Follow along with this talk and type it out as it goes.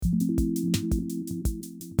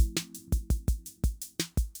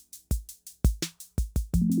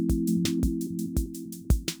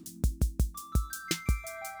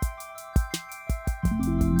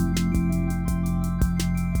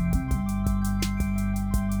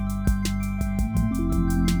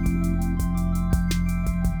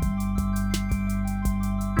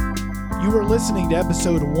You are listening to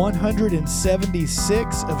episode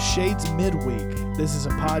 176 of Shades Midweek. This is a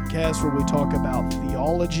podcast where we talk about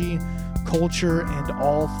theology, culture, and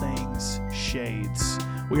all things Shades.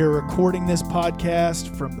 We are recording this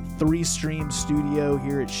podcast from the 3-Stream studio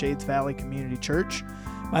here at Shades Valley Community Church.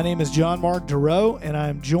 My name is John Mark Dureau, and I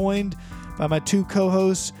am joined by my two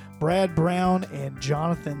co-hosts, Brad Brown and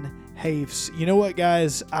Jonathan Hafes. You know what,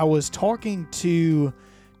 guys? I was talking to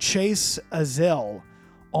Chase Azell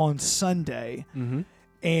on Sunday,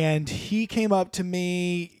 and he came up to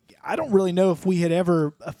me. I don't really know if we had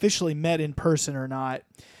ever officially met in person or not,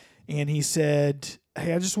 and he said,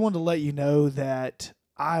 hey, I just wanted to let you know that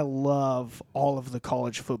I love all of the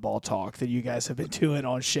college football talk that you guys have been doing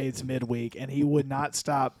on Shades Midweek, and he would not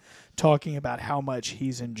stop talking about how much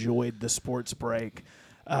he's enjoyed the sports break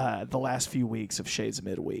the last few weeks of Shades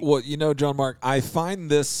Midweek. Well, you know, John Mark, I find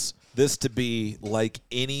this to be like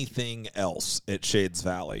anything else at Shades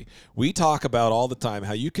Valley. We talk about all the time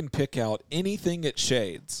how you can pick out anything at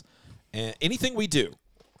Shades and anything we do,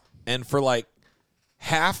 and for like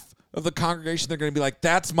half of the congregation, they're going to be like,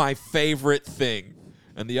 that's my favorite thing.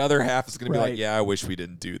 And the other half is going to be like, yeah, I wish we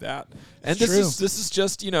didn't do that. And this is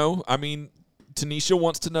just, you know, I mean, Tanisha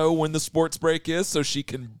wants to know when the sports break is so she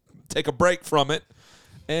can take a break from it.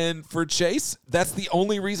 And for Chase, that's the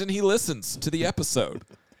only reason he listens to the episode.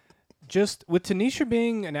 Just with Tanisha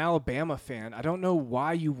being an Alabama fan, I don't know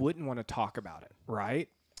why you wouldn't want to talk about it, right?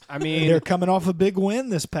 I mean, they're coming off a big win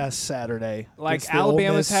this past Saturday. Like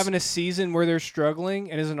Alabama's having a season where they're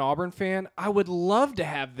struggling, and as an Auburn fan, I would love to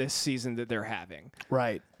have this season that they're having.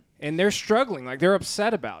 Right. And they're struggling. Like, they're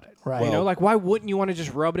upset about it. Right. You know, like, why wouldn't you want to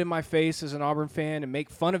just rub it in my face as an Auburn fan and make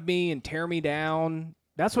fun of me and tear me down?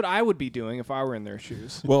 That's what I would be doing if I were in their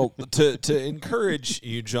shoes. Well, to encourage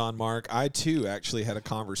you, John Mark, I, too, actually had a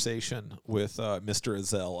conversation with Mr.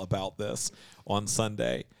 Azell about this on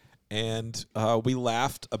Sunday. And we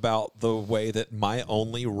laughed about the way that my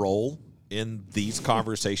only role in these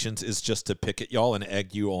conversations is just to pick at y'all and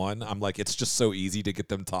egg you on. I'm like, it's just so easy to get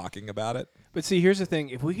them talking about it. But see, here's the thing.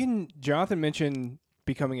 If we can, Jonathan mentioned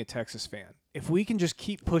becoming a Texas fan. If we can just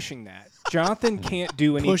keep pushing that, Jonathan can't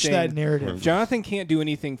do anything. Push that narrative. Jonathan can't do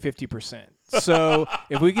anything 50%. So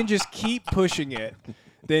if we can just keep pushing it,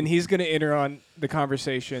 then he's going to enter on the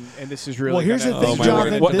conversation, and this is really. Well, here's the thing,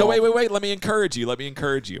 Jonathan. No, wait. Let me encourage you.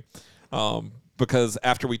 Because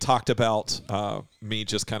after we talked about me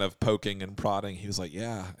just kind of poking and prodding, he was like,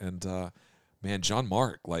 "Yeah, and man, John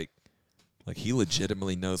Mark, like he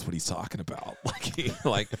legitimately knows what he's talking about.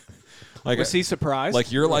 Was he surprised?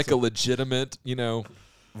 Like you're like a legitimate, you know,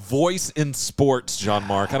 voice in sports, John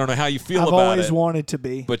Mark. I don't know how you feel about it. I've always wanted to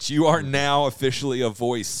be. But you are now officially a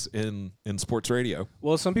voice in sports radio.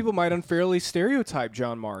 Well, some people might unfairly stereotype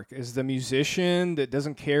John Mark as the musician that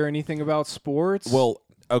doesn't care anything about sports. Well,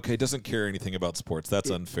 okay, doesn't care anything about sports. That's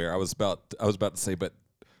unfair. I was about to say, but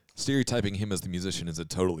stereotyping him as the musician is a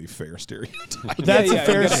totally fair stereotype. That's a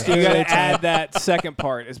fair stereotype. You got to add that second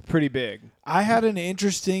part. It's pretty big. I had an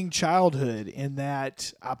interesting childhood in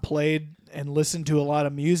that I played and listened to a lot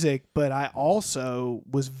of music, but I also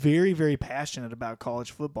was very, very passionate about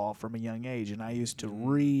college football from a young age, and I used to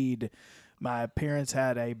read. My parents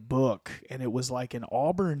had a book, and it was like an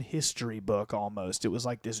Auburn history book almost. It was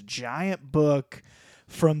like this giant book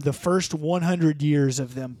from the first 100 years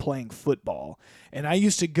of them playing football. And I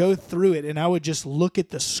used to go through it, and I would just look at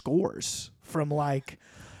the scores from like,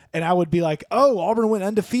 and I would be like, oh, Auburn went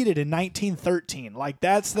undefeated in 1913. Like,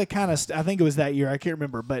 that's the kind of, I think it was that year. I can't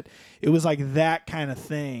remember, but it was like that kind of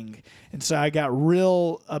thing. And so I got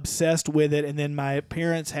real obsessed with it. And then my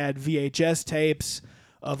parents had VHS tapes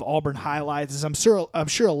of Auburn highlights. As I'm sure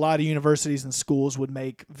a lot of universities and schools would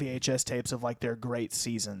make VHS tapes of like their great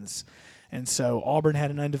seasons. And so Auburn had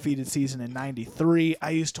an undefeated season in 93.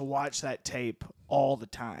 I used to watch that tape all the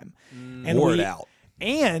time. Wore it out.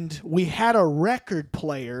 And we had a record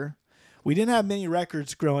player. We didn't have many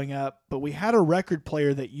records growing up, but we had a record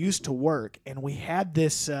player that used to work. And we had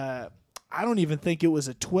this, I don't even think it was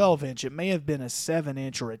a 12-inch. It may have been a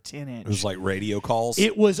 7-inch or a 10-inch. It was like radio calls?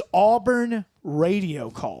 It was Auburn radio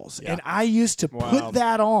calls. Yeah. And I used to put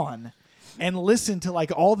that on and listen to like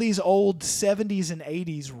all these old 70s and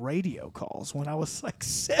 80s radio calls when I was like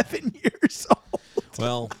 7 years old.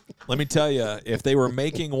 Well, let me tell you, if they were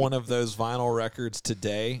making one of those vinyl records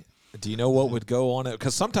today, do you know what would go on it?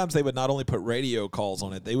 Because sometimes they would not only put radio calls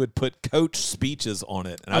on it, they would put coach speeches on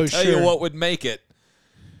it. And I'll tell you what would make it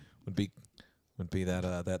would be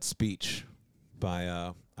that speech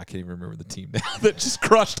by I can't even remember the team now that just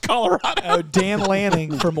crushed Colorado. Oh, Dan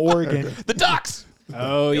Lanning from Oregon. The Ducks.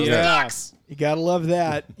 Oh, yeah. The Ducks. You got to love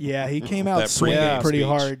that. Yeah, he came out swinging pretty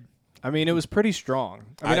hard. I mean, it was pretty strong.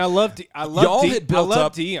 I Y'all love had built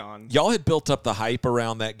up Dion. Y'all had built up the hype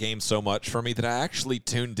around that game so much for me that I actually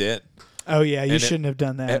tuned in. Oh yeah, you And shouldn't have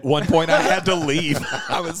done that. At one point, I had to leave.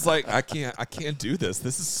 I was like, I can't do this.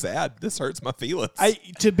 This is sad. This hurts my feelings.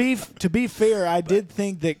 To be fair, I did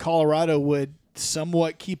think that Colorado would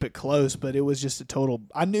somewhat keep it close, but it was just a total.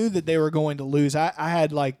 I knew that they were going to lose. I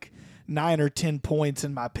had like 9 or 10 points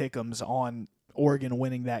in my pick'ems on Oregon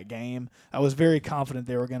winning that game. I was very confident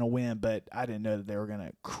they were going to win, but I didn't know that they were going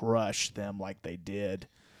to crush them like they did.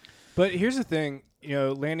 But here's the thing,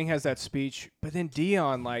 Lanning has that speech, but then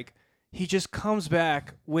Dion, he just comes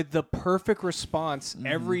back with the perfect response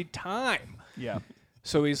every time. Yeah.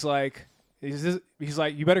 So he's like,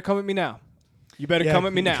 you better come at me now. You better come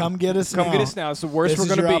at me now. Come get us now. Come get us now. It's the worst This we're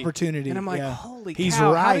is going to your be. opportunity. And I'm like, Yeah. holy He's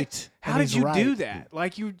cow. right. How And did he's you do right. that?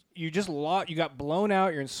 Like you just lost. You got blown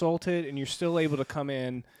out. You're insulted, and you're still able to come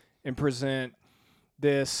in and present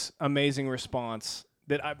this amazing response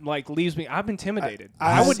that leaves me. I'm intimidated.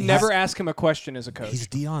 I would never ask him a question as a coach. He's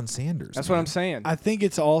Deion Sanders. That's what I'm saying. I think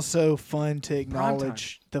it's also fun to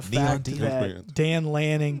acknowledge the fact Dion. that Dan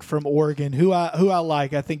Lanning from Oregon, who I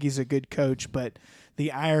like, I think he's a good coach, but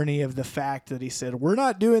the irony of the fact that he said, we're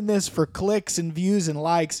not doing this for clicks and views and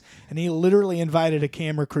likes, and he literally invited a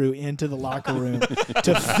camera crew into the locker room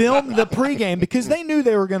to film the pregame because they knew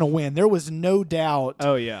they were going to win. There was no doubt.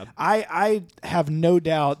 Oh, yeah. I have no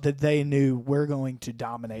doubt that they knew we're going to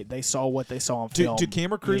dominate. They saw what they saw on film. Do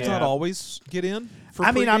camera crews not always get in? For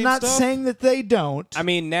I'm pregame not stuff? saying that they don't. I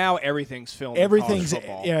mean, now everything's filmed. Everything's in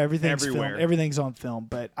college football. everything's everywhere. filmed. Everything's on film,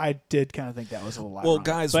 but I did kind of think that was a little Well, ironic.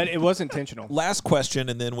 guys, But it was intentional. last question,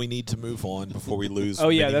 and then we need to move on before we lose. Oh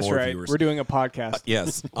yeah, many that's more right. Viewers. We're doing a podcast.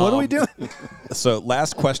 Yes. What are we doing? So,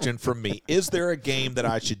 last question from me: is there a game that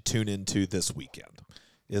I should tune into this weekend?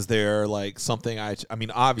 Is there something I mean,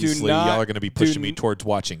 obviously, y'all are going to be pushing me towards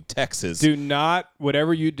watching Texas. Do not,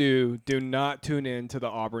 whatever you do not tune in to the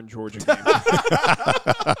Auburn-Georgia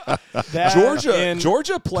game.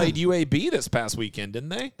 Georgia played UAB this past weekend, didn't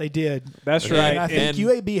they? They did. That's And right. I think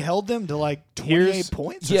UAB held them to 28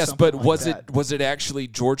 points. Or Yes, something but like was that. it actually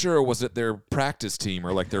Georgia, or was it their practice team,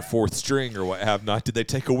 or their fourth string, or what have not? Did they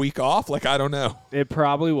take a week off? I don't know. It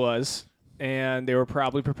probably was. And they were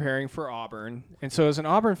probably preparing for Auburn. And so as an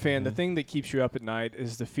Auburn fan, the thing that keeps you up at night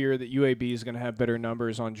is the fear that UAB is going to have better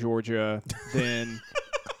numbers on Georgia than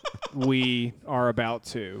we are about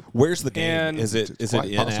to. Where's the game? And Is it in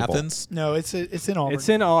possible. Athens? No, it's in Auburn. It's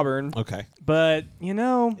in Auburn. Okay. But,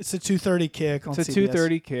 It's a 2:30 kick on it's a CBS.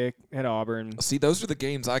 2:30 kick at Auburn. See, those are the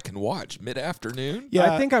games I can watch mid-afternoon.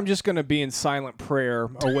 Yeah, I think I'm just going to be in silent prayer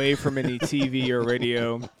away from any TV or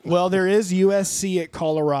radio. Well, there is USC at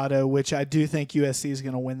Colorado, which I do think USC is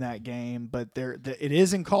going to win that game, but it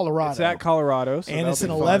is in Colorado. It's at Colorado, so and it's an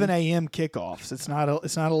that'll be 11 fun. a.m. kickoff. So it's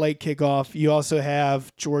not a late kickoff. You also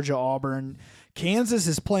have Georgia, Auburn. Kansas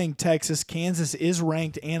is playing Texas. Kansas is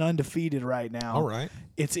ranked and undefeated right now. All right.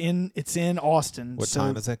 It's in Austin. What so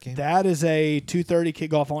time is that game? That is a 2:30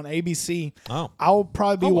 kickoff on ABC. Oh. I'll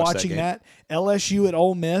probably be I'll watch that watching game. that. LSU at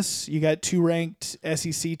Ole Miss. You got two ranked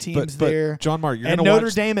SEC teams But there. John Mark, you're and gonna Notre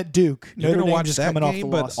watch- Dame at Duke. You're Notre going to Dame watch just that coming game,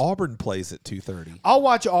 off the but loss. Auburn plays at 2:30. I'll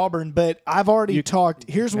watch Auburn, but I've already talked.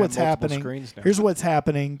 Here's can what's have multiple happening. screens now. Here's what's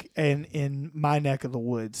happening in my neck of the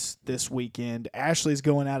woods this weekend. Ashley's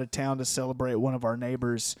going out of town to celebrate one of our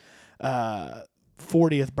neighbors'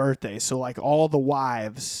 40th birthday. So all the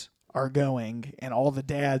wives are going, and all the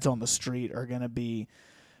dads on the street are going to be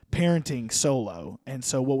parenting solo. And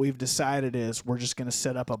so what we've decided is we're just going to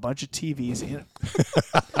set up a bunch of TVs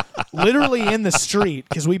literally in the street,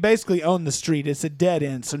 because we basically own the street. It's a dead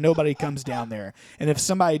end, so nobody comes down there. And if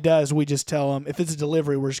somebody does, we just tell them, if it's a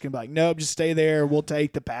delivery, we're just going to be like, nope, just stay there. We'll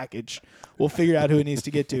take the package. We'll figure out who it needs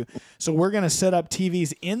to get to. So we're going to set up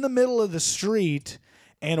TVs in the middle of the street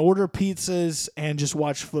and order pizzas and just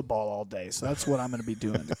watch football all day. So that's what I'm going to be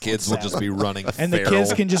doing. Kids will just be running And the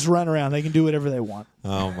kids can just run around. They can do whatever they want.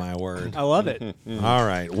 Oh, my word. I love it. All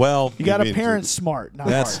right. Well, You got to parent smart, not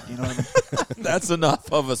That's- hard. You know what I mean? that's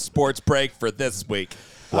enough of a sports break for this week.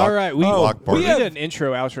 All right, we block party. need an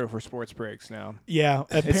intro, outro for sports breaks now. Yeah.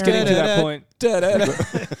 It's getting to that point.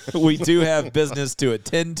 We do have business to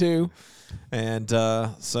attend to. And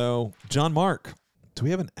so, John Mark, do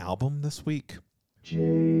we have an album this week?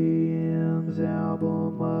 JM's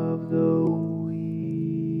album of the week.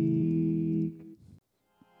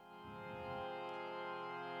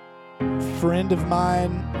 Friend of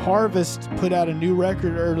mine, Harvest, put out a new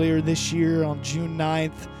record earlier this year on June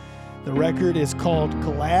 9th. The record is called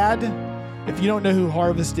Glad. If you don't know who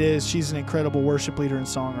Harvest is, she's an incredible worship leader and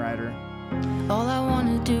songwriter. All I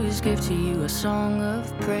want to do is give to you a song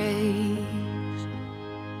of praise.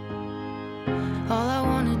 All I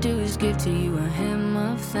wanna do is give to you a hymn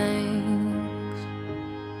of thanks.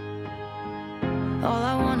 All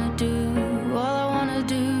I wanna do, all I wanna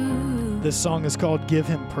do. This song is called Give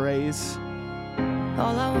Him Praise.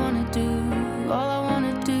 All I wanna do, all I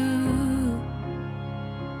wanna do.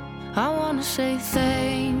 I wanna say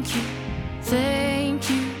thank you, thank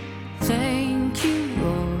you, thank you,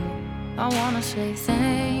 Lord. I wanna say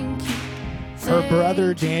thank you. Her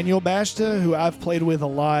brother Daniel Bashta, who I've played with a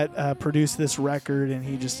lot, produced this record, and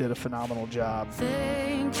he just did a phenomenal job.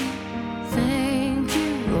 Thank you,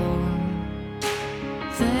 Lord.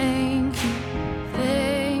 Thank you,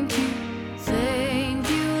 thank you, thank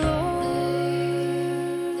you, Lord.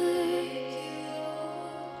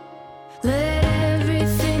 Let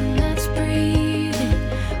everything that's breathing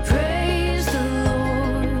praise the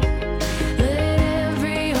Lord. Let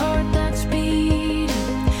every heart that's beating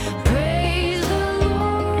praise the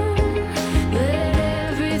Lord. Let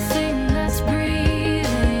everything that's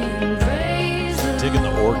breathing praise the Lord. Digging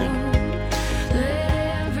the organ.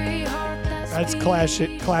 That's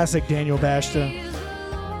classic Daniel Bashta.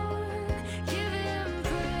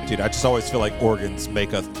 Dude, I just always feel like organs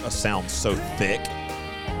make a sound so thick.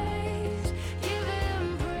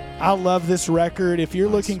 I love this record. If you're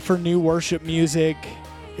looking for new worship music,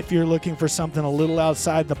 if you're looking for something a little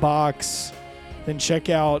outside the box, then check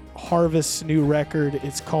out Harvest's new record.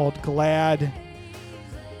 It's called Glad.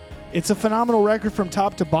 It's a phenomenal record from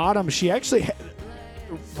top to bottom. She actually,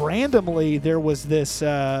 randomly, there was this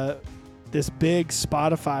big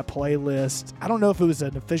Spotify playlist. I don't know if it was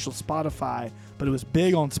an official Spotify, but it was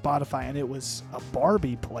big on Spotify, and it was a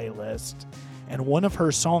Barbie playlist, and one of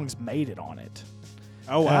her songs made it on it.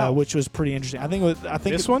 Oh wow! Which was pretty interesting. I think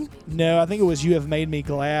This one? No, I think it was "You Have Made Me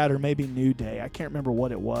Glad" or maybe "New Day." I can't remember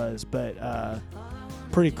what it was, but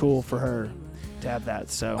pretty cool for her to have that.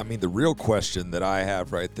 So I mean, the real question that I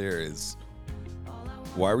have right there is,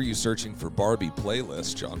 why were you searching for Barbie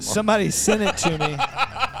playlist, John Mark? somebody sent it to me.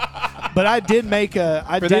 But I did make a.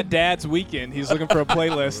 For that dad's weekend, he's looking for a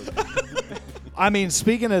playlist. I mean,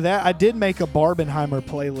 speaking of that, I did make a Barbenheimer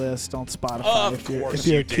playlist on Spotify. Of course if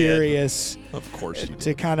you're you did. curious, Of course you did.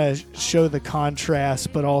 to kind of show the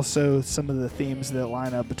contrast, but also some of the themes that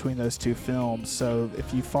line up between those two films. So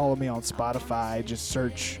if you follow me on Spotify, just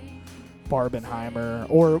search Barbenheimer,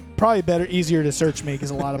 or probably better, easier to search me because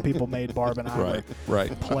a lot of people made Barbenheimer Right.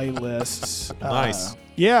 playlists. Nice.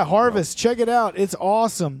 Yeah, Harvest, check it out. It's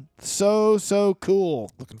awesome. So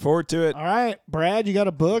cool. Looking forward to it. All right, Brad, you got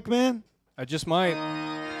a book, man? I just might.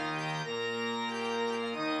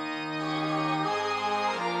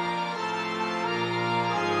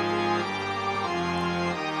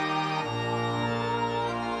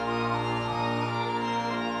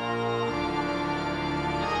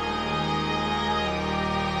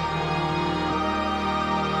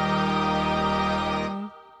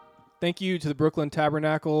 Thank you to the Brooklyn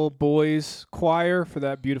Tabernacle Boys Choir for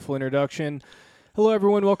that beautiful introduction. Hello,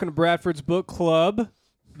 everyone. Welcome to Bradford's Book Club.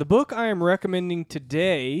 The book I am recommending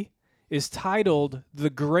today is titled The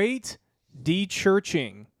Great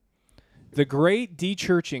De-Churching. The Great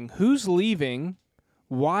De-Churching. Who's leaving?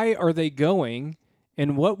 Why are they going?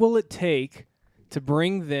 And what will it take to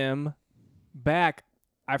bring them back?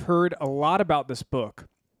 I've heard a lot about this book.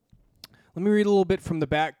 Let me read a little bit from the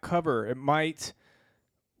back cover. It might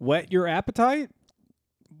whet your appetite,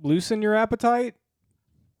 loosen your appetite,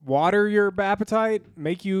 water your appetite,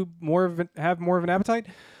 make you have more of an appetite.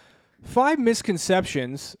 5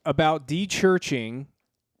 misconceptions about de-churching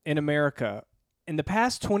in America. In the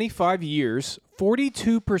past 25 years,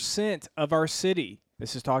 42% of our city,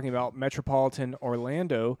 this is talking about metropolitan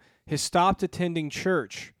Orlando, has stopped attending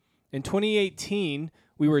church. In 2018,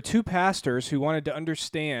 we were 2 pastors who wanted to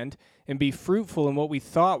understand and be fruitful in what we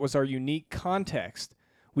thought was our unique context.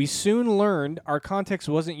 We soon learned our context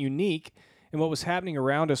wasn't unique, and what was happening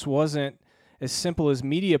around us wasn't as simple as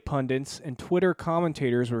media pundits and Twitter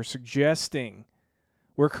commentators were suggesting.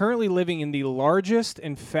 We're currently living in the largest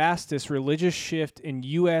and fastest religious shift in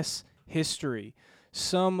U.S. history.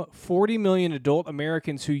 Some 40 million adult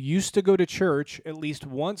Americans who used to go to church at least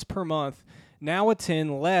once per month now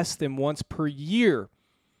attend less than once per year.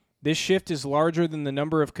 This shift is larger than the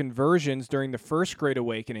number of conversions during the First Great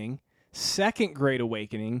Awakening, Second Great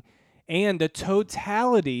Awakening, and the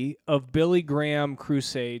totality of Billy Graham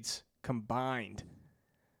crusades combined.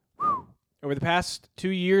 Whew. Over the past 2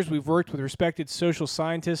 years, we've worked with respected social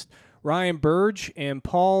scientists Ryan Burge and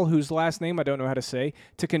Paul, whose last name I don't know how to say,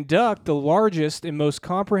 to conduct the largest and most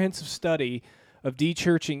comprehensive study of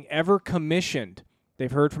de-churching ever commissioned.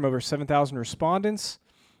 They've heard from over 7,000 respondents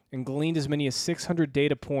and gleaned as many as 600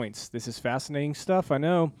 data points. This is fascinating stuff, I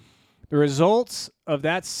know. The results of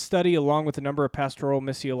that study, along with a number of pastoral,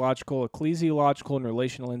 missiological, ecclesiological, and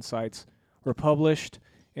relational insights, were published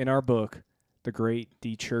in our book, The Great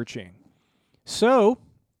Dechurching. So,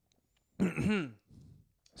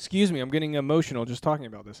 excuse me, I'm getting emotional just talking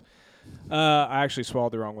about this. I actually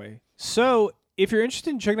swallowed the wrong way. So, if you're interested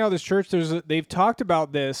in checking out this church, they've talked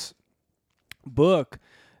about this book,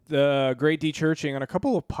 The Great Dechurching, on a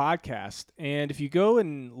couple of podcasts. And if you go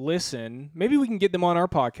and listen, maybe we can get them on our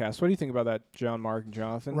podcast. What do you think about that, John, Mark, and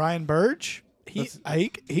Jonathan? Ryan Burge,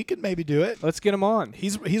 he could maybe do it. Let's get him on.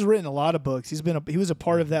 He's written a lot of books. He was a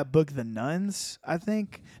part of that book, The Nuns, I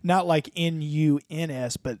think. Not like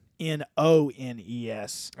Nuns, but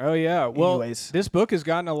Nones. Oh, yeah. Well, Anyways. this book has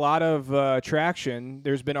gotten a lot of traction.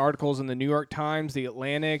 There's been articles in the New York Times, the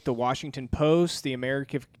Atlantic, the Washington Post, the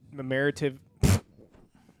American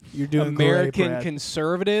You're doing great, American Brad.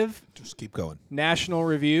 Conservative. Just keep going. National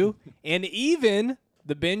Review, and even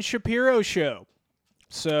the Ben Shapiro Show.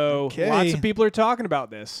 So lots of people are talking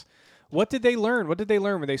about this. What did they learn? What did they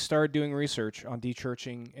learn when they started doing research on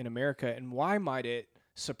dechurching in America, and why might it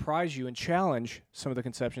surprise you and challenge some of the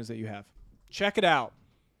conceptions that you have? Check it out.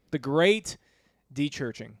 The Great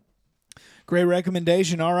Dechurching. Great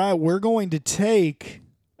recommendation. All right, we're going to take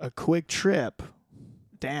a quick trip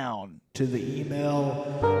down to the email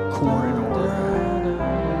corridor.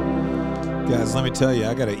 Guys, let me tell you,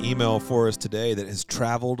 I got an email for us today that has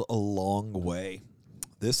traveled a long way.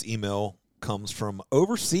 This email comes from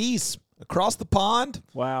overseas, across the pond.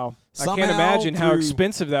 Wow. I Somehow can't imagine how through-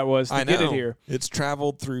 expensive that was to get it here. It's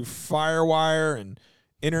traveled through Firewire and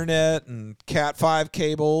internet and Cat 5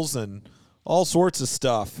 cables and all sorts of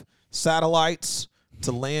stuff. Satellites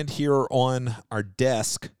to land here on our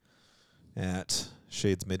desk at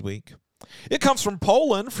Shades Midweek. It comes from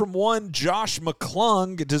Poland, from one Josh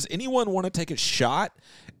McClung. Does anyone want to take a shot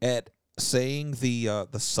at saying the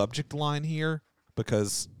subject line here?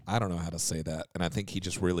 Because I don't know how to say that, and I think he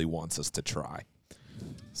just really wants us to try.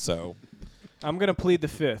 So I'm going to plead the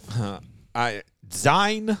fifth.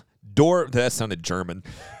 Sein that sounded German.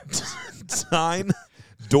 Sein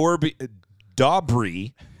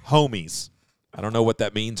Dobry homies. I don't know what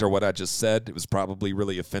that means or what I just said. It was probably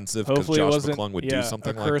really offensive because Hopefully Josh it wasn't McClung would do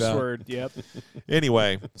something a like curse that. word. Yep.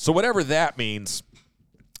 Anyway, so whatever that means,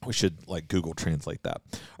 we should Google translate that.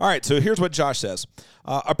 All right, so here's what Josh says.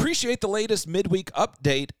 Appreciate the latest midweek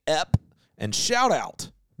update, and shout out.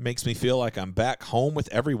 Makes me feel like I'm back home with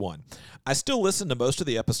everyone. I still listen to most of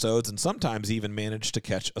the episodes and sometimes even manage to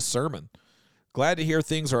catch a sermon. Glad to hear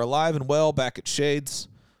things are alive and well back at Shades.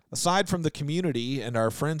 Aside from the community and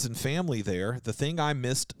our friends and family there, the thing I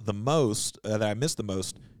missed the most,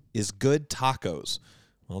 is good tacos.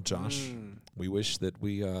 Well, Josh, we wish that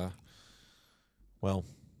we've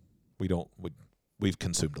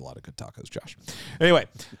consumed a lot of good tacos, Josh. Anyway,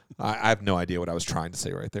 I have no idea what I was trying to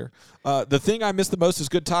say right there. The thing I miss the most is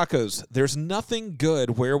good tacos. There's nothing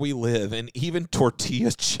good where we live, and even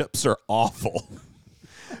tortilla chips are awful.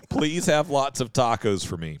 Please have lots of tacos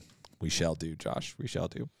for me. We shall do, Josh. We shall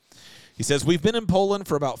do. He says, we've been in Poland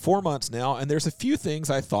for about 4 months now, and there's a few things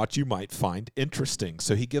I thought you might find interesting.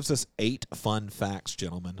 So he gives us 8 fun facts,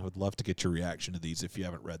 gentlemen. I would love to get your reaction to these if you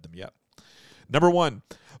haven't read them yet. Number 1,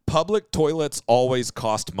 public toilets always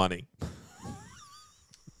cost money.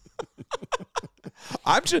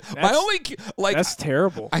 That's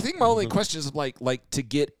terrible. I think my only question is like to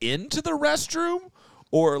get into the restroom,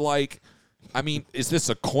 or is this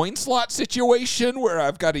a coin slot situation where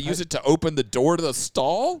I've got to use it to open the door to the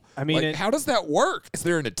stall? I mean, how does that work? Is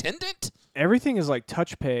there an attendant? Everything is like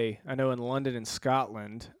touch pay. I know in London and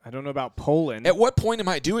Scotland. I don't know about Poland. At what point am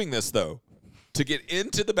I doing this, though? To get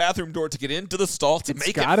into the bathroom door, to get into the stall, to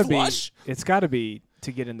make it flush? It's got to be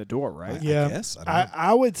to get in the door, right? Yeah. I guess. I don't know.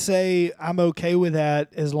 I would say I'm okay with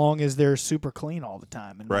that as long as they're super clean all the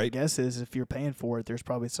time. And my Right. guess is if you're paying for it, there's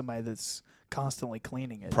probably somebody that's constantly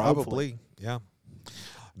cleaning it. Probably, hopefully. yeah.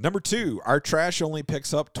 Number 2, our trash only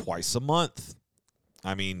picks up twice a month.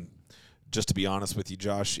 I mean, just to be honest with you,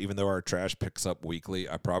 Josh, even though our trash picks up weekly,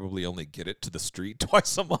 I probably only get it to the street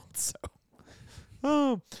twice a month.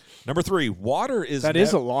 So, number 3, water is That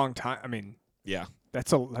is a long time. I mean, yeah.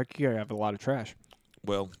 that's you have a lot of trash.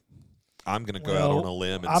 Well, I'm going to go out on a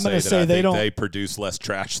limb and I'm say gonna that say I they think don't- they produce less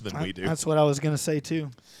trash than we do. That's what I was going to say,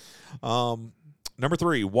 too. Number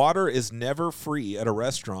 3, water is never free at a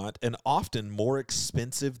restaurant and often more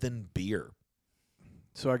expensive than beer.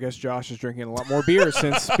 So I guess Josh is drinking a lot more beer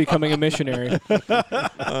since becoming a missionary.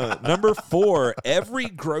 Number 4, every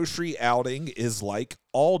grocery outing is like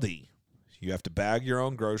Aldi. You have to bag your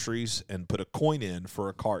own groceries and put a coin in for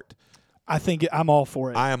a cart. I think I'm all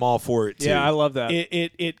for it. I am all for it, too. Yeah, I love that.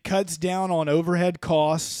 It cuts down on overhead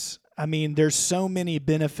costs. I mean, there's so many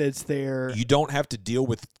benefits there. You don't have to deal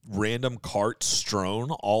with random carts strewn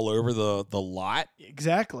all over the lot.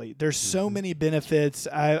 Exactly. There's so many benefits.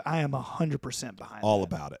 I am 100% behind All that.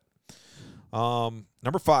 about it.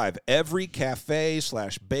 Number 5, every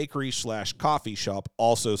cafe/bakery/coffee shop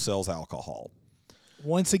also sells alcohol.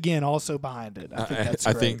 Once again, also behind it. I think that's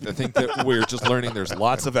great. I think that we're just learning there's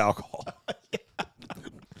lots of alcohol.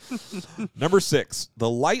 Number 6, the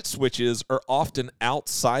light switches are often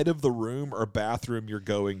outside of the room or bathroom you're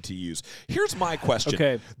going to use. Here's my question.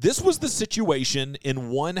 Okay. This was the situation in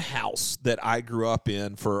one house that I grew up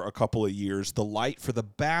in for a couple of years. The light for the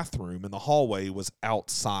bathroom in the hallway was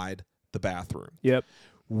outside the bathroom. Yep.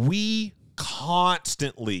 We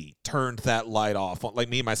constantly turned that light off, like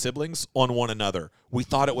me and my siblings, on one another. We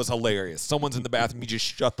thought it was hilarious. Someone's in the bathroom, you just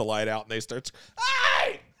shut the light out, and they start,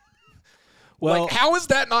 hey! Well, Like, how is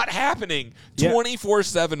that not happening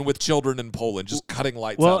 24/7 with children in Poland, just cutting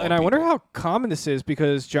lights out? Well, on and I wonder people? how common this is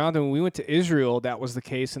because, Jonathan, when we went to Israel, that was the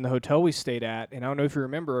case in the hotel we stayed at. And I don't know if you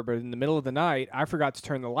remember, but in the middle of the night, I forgot to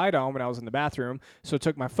turn the light on when I was in the bathroom. So I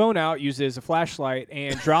took my phone out, used it as a flashlight,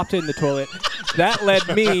 and dropped it in the toilet. That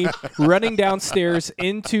led me running downstairs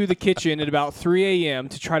into the kitchen at about 3 a.m.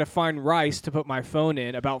 to try to find rice to put my phone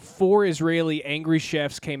in. About 4 Israeli angry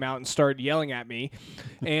chefs came out and started yelling at me.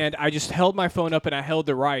 And I just held my phone up and I held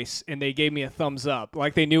the rice, and they gave me a thumbs up,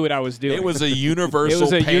 like they knew what I was doing. It was a universal It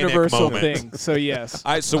was a panic universal moment. thing. So yes.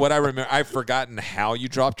 So what I remember, I've forgotten how you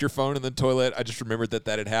dropped your phone in the toilet. I just remembered that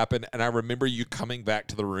had happened, and I remember you coming back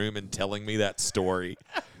to the room and telling me that story.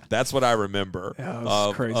 That's what I remember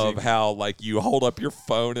crazy. of how, like, you hold up your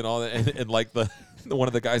phone and all that, and like one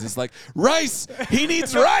of the guys is like, rice! He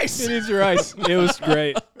needs rice! It needs rice. It was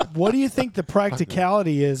great. What do you think the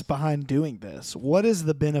practicality is behind doing this? What is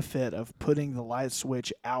the benefit of putting the light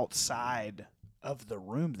switch outside of the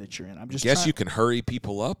room that you're in? I'm just Guess you can hurry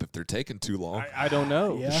people up if they're taking too long. I don't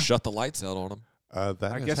know. Yeah. Just shut the lights out on them. That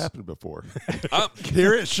has guess- happened before. Oh.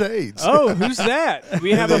 Here at Shades. Oh, who's that?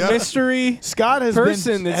 We have a mystery Scott has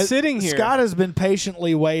person been that's sitting here. Scott has been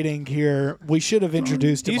patiently waiting here. We should have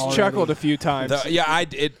introduced him. He's already. chuckled a few times.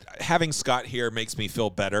 Having Scott here makes me feel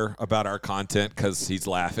better about our content because he's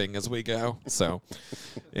laughing as we go. So,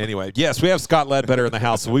 anyway, yes, we have Scott Ledbetter in the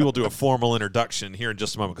house, so we will do a formal introduction here in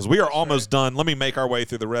just a moment because we are almost done. Let me make our way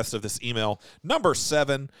through the rest of this email. Number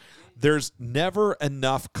 7, there's never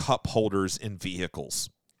enough cup holders in vehicles.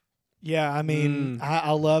 Yeah, I mean,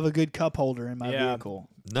 I love a good cup holder in my vehicle.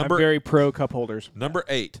 I'm very pro cup holders. Number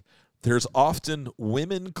 8, there's often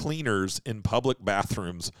women cleaners in public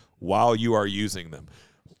bathrooms while you are using them.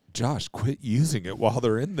 Josh, quit using it while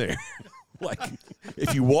they're in there. Like,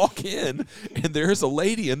 if you walk in and there's a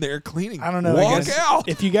lady in there cleaning, I don't know. walk I guess out.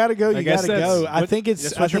 If you got to go, you got guess to that's go. I what- think that's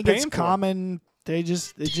it's what you're paying for. common. It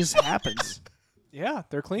just happens. Yeah,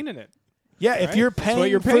 they're cleaning it. Yeah, if Right? you're That's what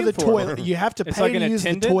paying you're for paying the for. toilet, you have to It's pay like to an use the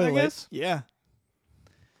attendant, I toilet. guess? Yeah.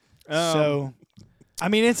 So, I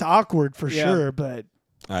mean, it's awkward for Yeah. sure, but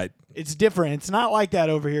it's different. It's not like that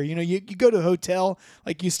over here. You know, you go to a hotel,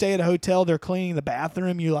 like you stay at a hotel, they're cleaning the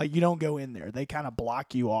bathroom. You don't go in there. They kind of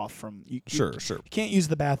block you off from. Sure. You can't use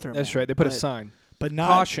the bathroom. That's there, right. They put a but- sign. but not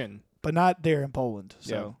Caution. but not there in Poland.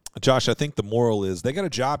 So Josh, I think the moral is they got a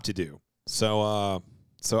job to do. So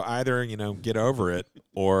either get over it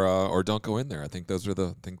or don't go in there. I think those are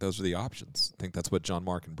the options. I think that's what John,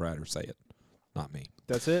 Mark, and Brad are saying, not me.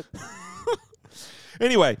 That's it.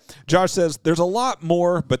 Anyway, Josh says there's a lot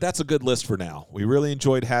more, but that's a good list for now. We really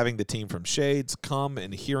enjoyed having the team from Shades come,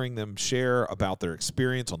 and hearing them share about their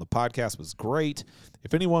experience on the podcast was great.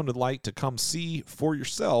 If anyone would like to come see for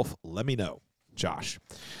yourself, let me know. Josh,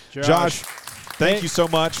 thank you so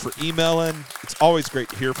much for emailing. It's always great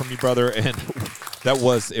to hear from you, brother. And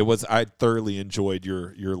I thoroughly enjoyed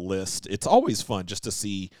your list. It's always fun just to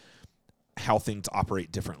see how things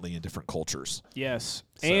operate differently in different cultures. Yes.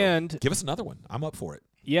 So, and give us another one. I'm up for it.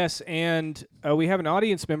 yes, and we have an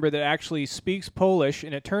audience member that actually speaks Polish,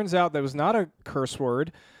 and it turns out that was not a curse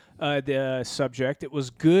word, the subject. It was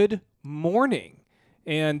good morning,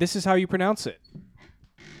 and this is how you pronounce it.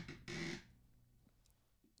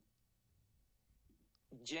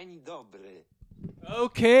 Dzień dobry.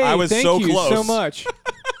 Okay, I was thank so you close. so much.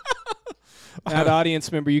 That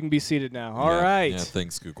audience member, you can be seated now. All right. Yeah,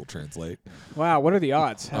 thanks, Google Translate. Wow, what are the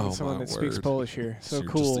odds having Oh, someone my that speaks word. Polish here? So So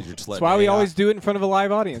you're cool. just That's letting why we AI always do it in front of a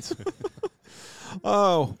live audience.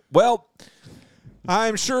 Oh, well,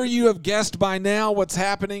 I'm sure you have guessed by now what's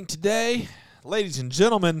happening today. Ladies and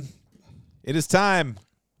gentlemen, it is time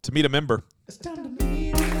to meet a member.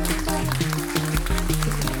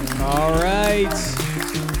 All right.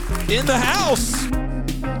 In the house,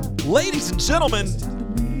 ladies and gentlemen,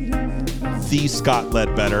 the Scott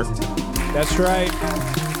Ledbetter. That's right.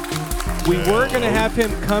 We were going to have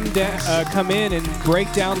him come in and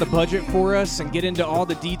break down the budget for us and get into all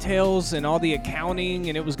the details and all the accounting,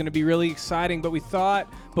 and it was going to be really exciting. But we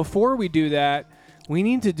thought before we do that, we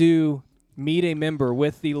need to do Meet a Member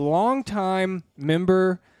with the longtime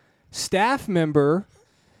member, staff member,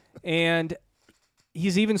 and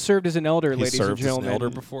he's even served as an elder, ladies and Served as gentlemen. an elder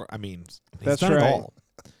before. I mean, he's That's done it right. all.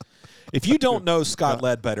 If you don't know Scott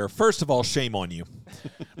Ledbetter, first of all, shame on you.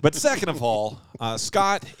 But second of all,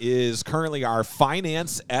 Scott is currently our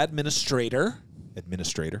finance administrator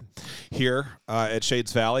here at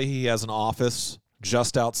Shades Valley. He has an office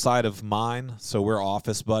just outside of mine, so we're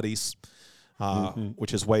office buddies,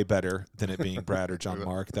 which is way better than it being Brad or John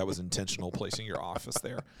Mark. That was intentional, placing your office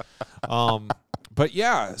there. But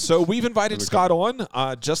yeah, so we've invited Scott on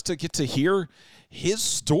just to get to hear his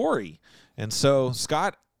story. And so,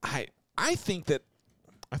 Scott, I think that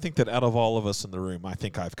out of all of us in the room, I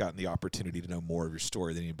think I've gotten the opportunity to know more of your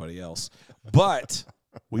story than anybody else. But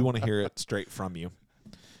we want to hear it straight from you.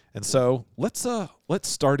 And so let's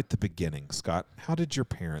start at the beginning, Scott. How did your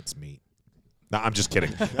parents meet? No, I'm just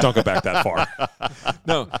kidding. Don't go back that far.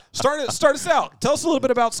 No, start us out. Tell us a little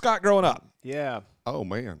bit about Scott growing up. Yeah. Oh,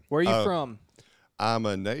 man. Where are you from? I'm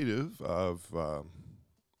a native of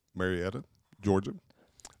Marietta, Georgia.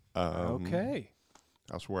 Okay.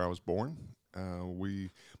 That's where I was born.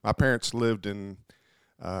 My parents lived in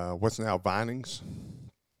what's now Vinings.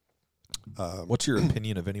 What's your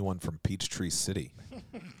opinion of anyone from Peachtree City?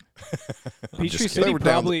 Peachtree just kidding.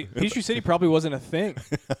 City probably wasn't a thing.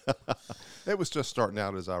 It was just starting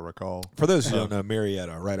out, as I recall. For those who don't know,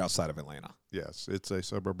 Marietta, right outside of Atlanta. Yes, it's a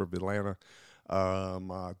suburb of Atlanta.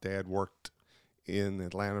 My dad worked in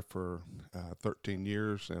Atlanta for 13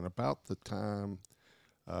 years, and about the time,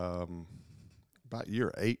 about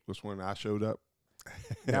year 8 was when I showed up.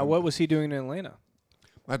 Now, what was he doing in Atlanta?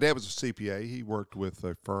 My dad was a CPA. He worked with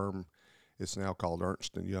a firm. It's now called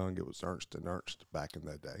Ernst & Young. It was Ernst & Ernst back in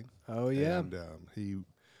that day. Oh, yeah. And he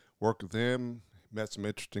worked with them, met some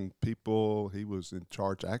interesting people. He was in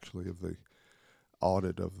charge, actually, of the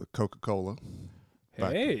audit of the Coca-Cola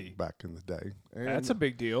back in the day. And, That's a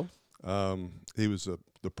big deal. he was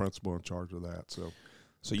the principal in charge of that.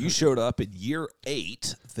 So you showed up in year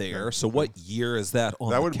 8 there. So what year is that on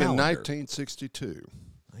That the would have been calendar? 1962.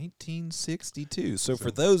 1962. So for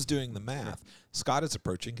those doing the math, Scott is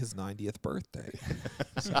approaching his 90th birthday.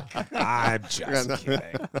 I'm just kidding.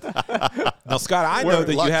 Now, Scott, I know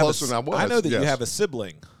that you have you have a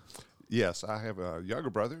sibling. Yes, I have a younger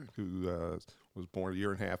brother who was born a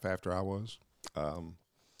year and a half after I was.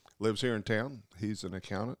 Lives here in town. He's an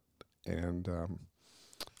accountant, and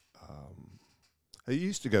he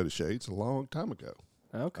used to go to Shades a long time ago.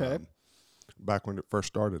 Okay. Back when it first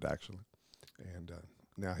started, actually. And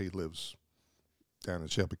now he lives down in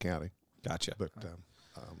Shelby County. Gotcha. But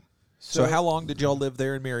So how long did y'all live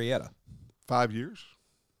there in Marietta? 5 years.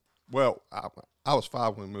 Well, I was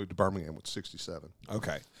 5 when we moved to Birmingham with 67.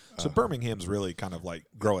 Okay. So Birmingham's really kind of like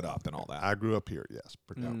growing up and all that. I grew up here, yes.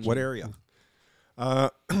 Predominantly. What area?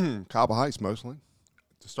 Cobble Heights mostly,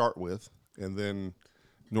 to start with, and then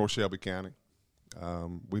North Shelby County.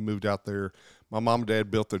 We moved out there. My mom and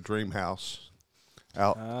dad built their dream house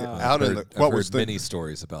out in the I've heard many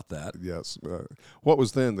stories about that. Yes, what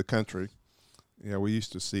was then the country. Yeah, we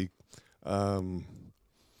used to see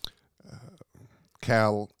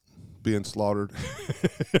cattle being slaughtered.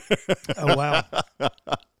 Oh, wow.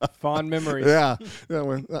 Fond memories. Yeah,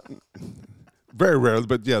 very rarely,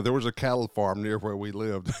 but yeah, there was a cattle farm near where we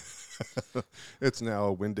lived. It's now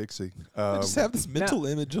a Winn-Dixie. I just have this mental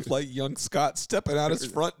image of like young Scott stepping out his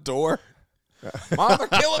front door. Mom, they're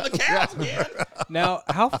killing the cows again. Now,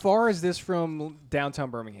 how far is this from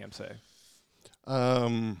downtown Birmingham, say?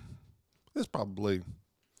 It's probably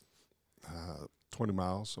 20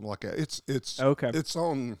 miles, something like that. It's okay. It's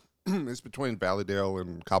on. It's between Valleydale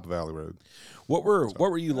and Copper Valley Road. What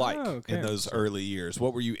were you like okay. in those early years?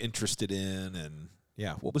 What were you interested in? And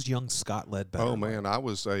yeah, what was young Scott Ledbetter? Oh man, I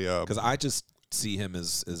was a because I just see him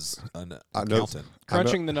as an I know- accountant.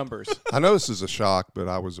 Crunching the numbers. I know this is a shock, but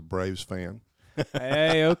I was a Braves fan.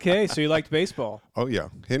 Hey, okay, so you liked baseball. Oh yeah,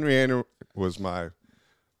 Henry Anner was my,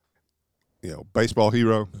 baseball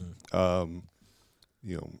hero.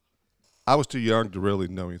 I was too young to really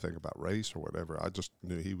know anything about race or whatever. I just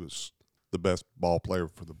knew he was the best ball player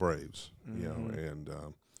for the Braves. And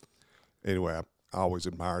anyway, I always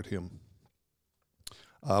admired him.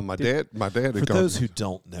 My dad. For those who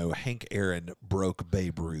don't know, Hank Aaron broke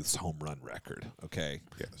Babe Ruth's home run record. Okay,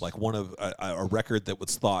 Yes. like one of a record that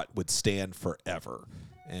was thought would stand forever,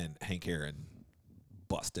 and Hank Aaron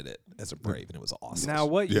busted it as a Brave, and it was awesome. Now,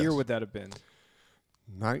 what Yes. year would that have been?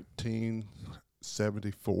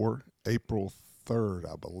 1974, April 3rd,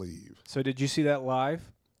 I believe. So did you see that live?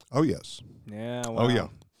 Oh, yes. Yeah. Wow. Oh, yeah.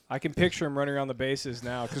 I can picture him running around the bases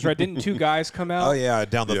now. Because didn't two guys come out? Oh yeah,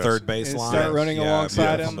 down the Yes. third base And line, start running yeah,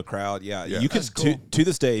 alongside from him? the crowd. Yeah, Yeah. you can That's cool. to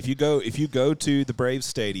this day if you go to the Braves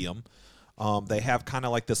Stadium, they have kind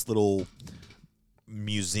of like this little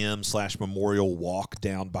museum/memorial walk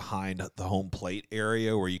down behind the home plate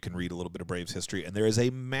area where you can read a little bit of Braves history, and there is a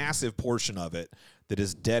massive portion of it that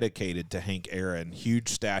is dedicated to Hank Aaron, huge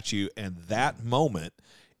statue, and that moment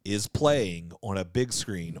is playing on a big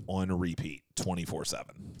screen on a repeat 24/7.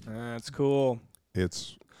 That's cool.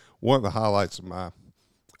 It's one of the highlights of my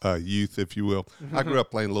youth, if you will. I grew up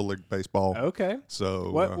playing Little League Baseball. Okay. So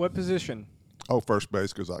What position? first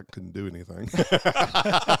base because I couldn't do anything. You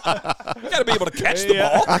got to be able to catch the Yeah.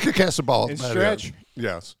 ball. I could catch the ball. And but, stretch.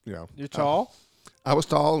 Yes, yeah. You're tall? I was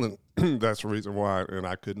tall, and that's the reason why, and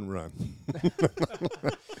I couldn't run.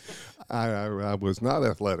 I was not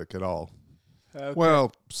athletic at all. Okay.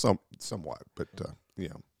 Well, somewhat, but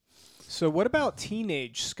yeah. So what about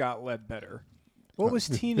teenage Scott Ledbetter? What was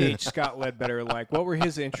teenage Scott Ledbetter like? What were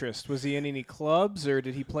his interests? Was he in any clubs, or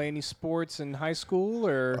did he play any sports in high school?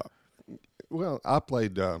 Or Well, I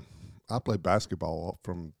played basketball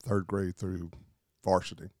from third grade through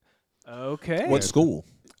varsity okay, What school?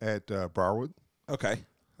 at Briarwood. Okay.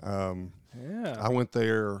 yeah, I went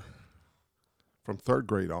there from third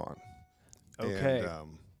grade on. okay.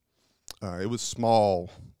 And, it was smaller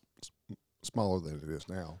than it is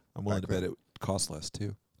now. I'm willing back to bet then. it costs less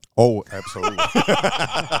too. Oh, absolutely.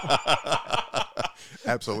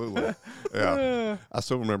 Absolutely. Yeah. I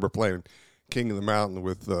still remember playing King of the Mountain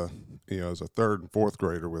with, as a third and fourth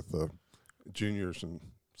grader with juniors and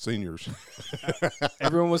seniors.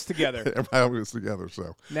 Everyone was together. Everybody was together.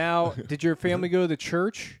 So Now, did your family go to the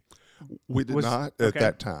church? we did Was- not at okay.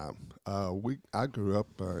 that time. I grew up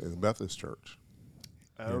in the Methodist church.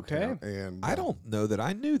 in Okay. town, and I don't know that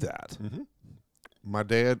I knew that. my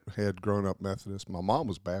dad had grown up Methodist. My mom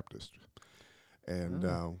was Baptist. And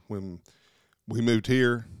when we moved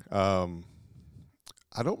here, I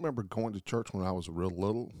don't remember going to church when I was real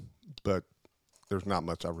little, but there's not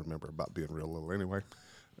much I remember about being real little anyway.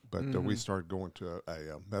 But we started going to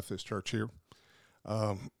a Methodist church here.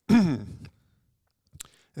 And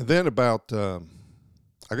then about, I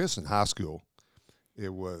guess in high school,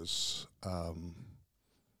 it was a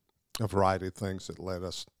variety of things that led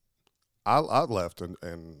us. I left,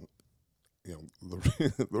 and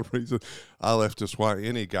the reason I left is why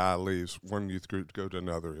any guy leaves one youth group to go to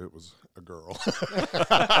another. It was a girl.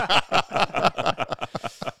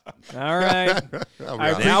 All right. Now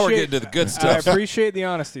we're appreciate- getting to the good I stuff. appreciate the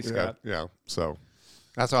honesty, Yeah, Scott. yeah. So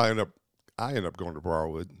that's how I ended up going to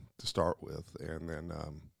Briarwood to start with, and then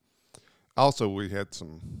also we had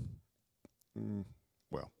some,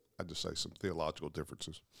 I'd just say some theological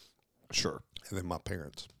differences. Sure. And then my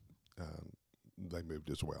parents, they moved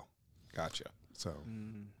as well. Gotcha. So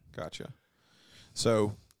Gotcha.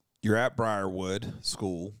 So you're at Briarwood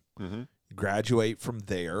School. You graduate from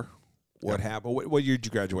there. What happened? What year did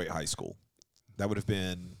you graduate high school? That would have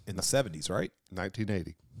been in the 70s, right?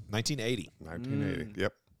 1980. 1980. 1980.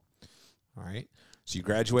 Yep, All right. So you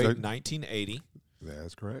graduate in 1980.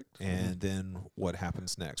 that's correct. And then what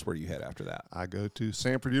happens next? Where do you head after that? I go to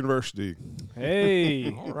Sanford University.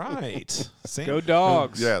 Hey, All right. go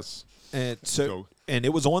Dogs. Yes. And So- and it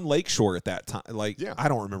was on Lakeshore at that time. Like, Yeah. I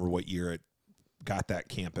don't remember what year it got that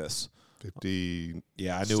campus. 50.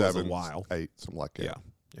 Yeah, I knew it was a while. 8, something like that.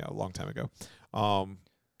 Yeah, a long time ago.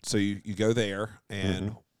 So you go there,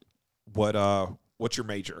 and what's your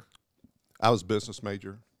major? I was a business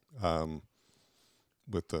major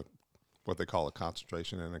with what they call a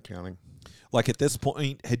concentration in accounting. Like at this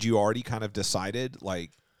point, had you already kind of decided,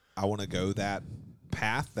 like, I want to go that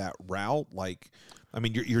path, that route? Like, I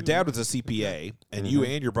mean, your dad was a CPA, and you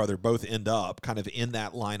and your brother both end up kind of in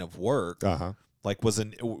that line of work. Like,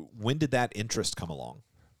 when did that interest come along?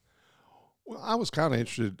 Well, I was kind of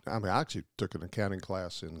interested. I mean, I actually took an accounting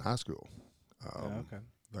class in high school. Okay.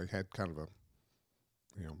 They had kind of a,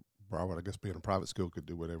 Broward, I guess being a private school could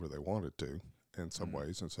do whatever they wanted to in some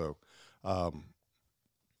ways. And so I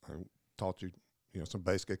taught you, some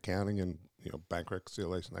basic accounting and, bank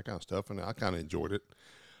reconciliation, that kind of stuff. And I kind of enjoyed it.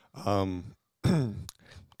 Kind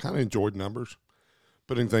of enjoyed numbers,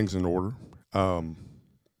 putting things in order.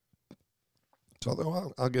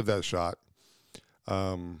 So I'll give that a shot.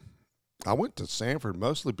 I went to Sanford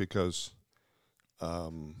mostly because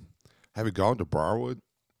having gone to Briarwood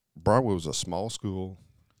was a small school.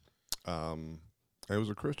 It was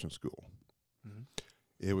a Christian school.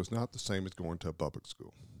 it was not the same as going to a public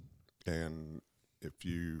school. And if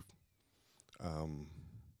you,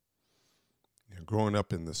 growing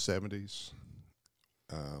up in the 70s,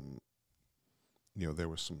 there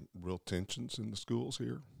was some real tensions in the schools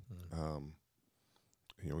here.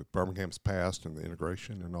 With Birmingham's past and the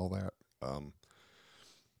integration and all that.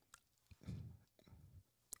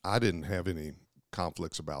 I didn't have any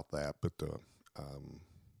conflicts about that, but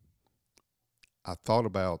I thought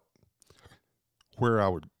about where I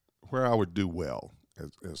would do well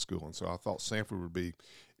at school, and so I thought Sanford would be.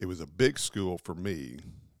 It was a big school for me,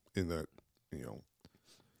 in that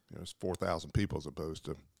it's 4,000 people as opposed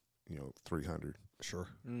to 300. Sure.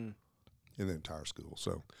 In the entire school.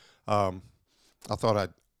 So I thought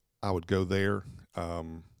I would go there,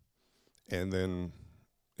 and then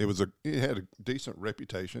it had a decent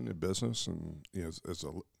reputation in business and as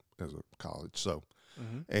a college. So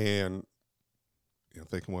and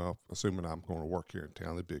thinking, well, assuming I'm going to work here in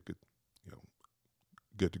town, it'd be a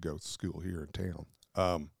good to go to school here in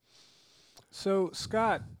town. So,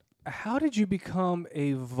 Scott, how did you become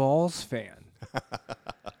a Vols fan?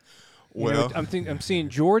 Well, I'm seeing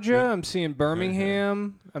Georgia. I'm seeing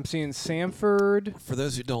Birmingham. I'm seeing Samford. For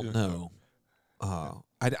those who don't know,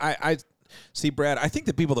 I see, Brad, I think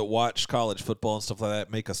the people that watch college football and stuff like that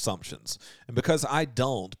make assumptions. And because I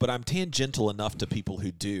don't, but I'm tangential enough to people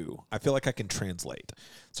who do, I feel like I can translate.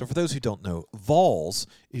 So for those who don't know, Vols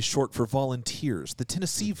is short for Volunteers, the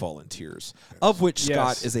Tennessee Volunteers, of which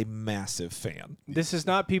Scott is a massive fan. This is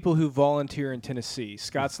not people who volunteer in Tennessee.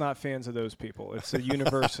 Scott's not fans of those people. It's a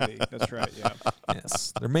university. That's right, yeah.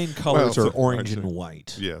 Yes. Their main colors are orange and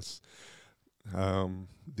white. Yes.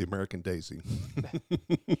 The American Daisy,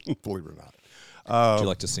 believe it or not. Would you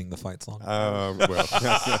like to sing the fight song? Well,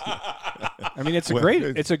 I mean, it's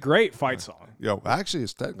a great fight song. Actually,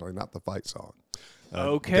 it's technically not the fight song.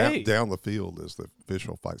 Okay. Down the Field is the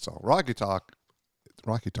official fight song. Rocky Top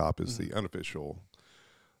is the unofficial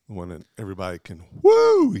one that everybody can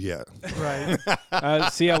woo. Yeah. Right.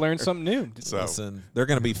 See, I learned something new. So, listen, they're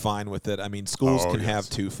going to be fine with it. I mean, schools can have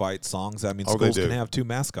 2 fight songs. I mean, schools can have 2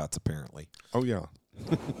 mascots, apparently. Oh, yeah.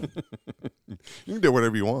 You can do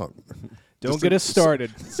whatever you want. Don't get us started.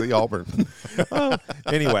 See Auburn.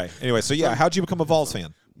 Anyway, so yeah, how'd you become a Vols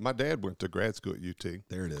fan? My dad went to grad school at UT.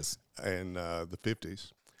 There it is. In the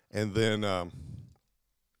 50s. And then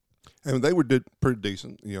and they did pretty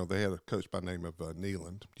decent. They had a coach by the name of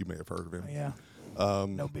Neeland. You may have heard of him. Yeah.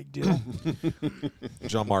 No big deal.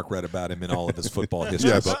 John Mark read about him in all of his football history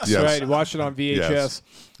books. That's right. Watched it on VHS.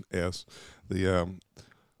 Yes. The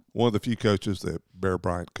one of the few coaches that Bear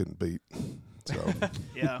Bryant couldn't beat. So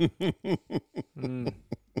Yeah.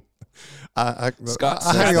 Scott I keep Scott's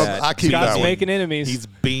that one. making enemies. He's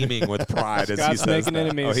beaming with pride as he Scott's says making that.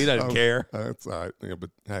 enemies. Oh, he doesn't care. That's all right. Yeah, but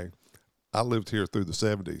hey, I lived here through the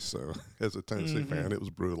 70s, so as a Tennessee fan, it was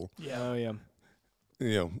brutal. Yeah. Oh, yeah.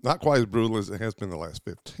 Not quite as brutal as it has been the last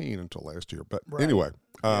 15 until last year. But Right. anyway,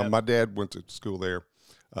 Yep. my dad went to school there,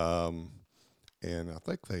 and I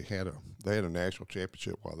think they had a national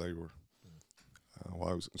championship while they were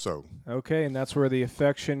Okay, and that's where the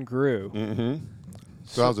affection grew. Mm-hmm.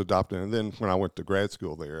 So I was adopted, and then when I went to grad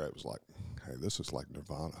school there, it was like, hey, this is like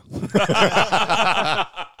Nirvana.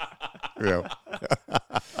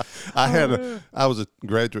 I was a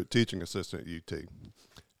graduate teaching assistant at UT,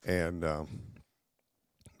 and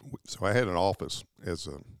so I had an office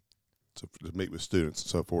to meet with students and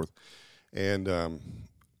so forth, and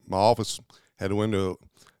my office had a window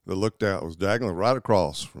that looked out, was diagonally right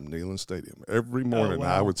across from Neyland Stadium. Every morning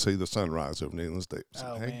wow. I would see the sunrise over Neyland Stadium.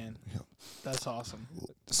 So, Man. That's awesome.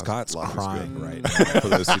 Scott's life is crying good. right now. For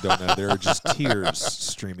those who don't know, there are just tears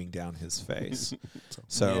streaming down his face.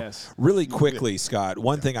 So, Yes. really quickly, Scott,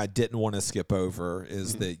 one thing I didn't want to skip over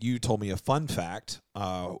is that you told me a fun fact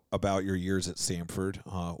about your years at Samford.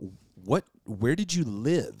 Where did you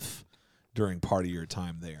live during part of your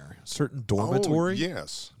time there? A certain dormitory? Oh,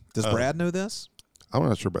 yes. Does Brad know this? I'm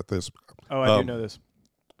not sure about this. Oh, I do know this.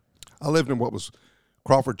 I lived in what was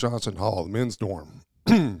Crawford Johnson Hall, the men's dorm,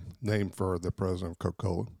 named for the president of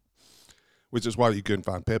Coca-Cola, which is why you couldn't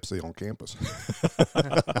find Pepsi on campus.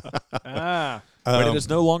 But it is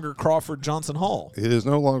no longer Crawford Johnson Hall. It is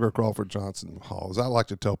no longer Crawford Johnson Hall. As I like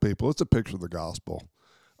to tell people, it's a picture of the gospel.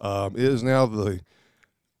 It is now the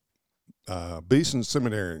Beeson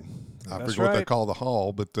Seminary. I That's forget what they right. call the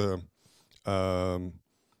hall, but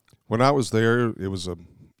when I was there, it was a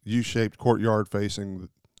U-shaped courtyard facing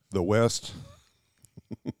the west.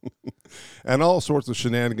 And all sorts of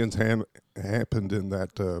shenanigans happened in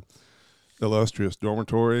that illustrious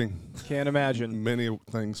dormitory. Can't imagine. Many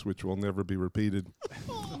things which will never be repeated.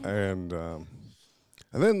 And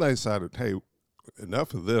then they decided, hey,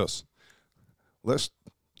 enough of this. Let's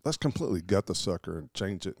completely gut the sucker and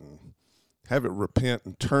change it and have it repent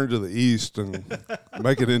and turn to the east and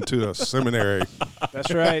make it into a seminary.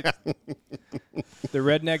 That's right. The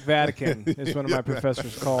Redneck Vatican is one of my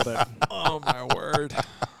professors called it. Oh my word!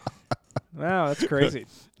 Wow, that's crazy.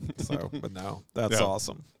 So, but no, that's Yeah.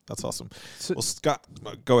 awesome. That's awesome. So- Well, Scott,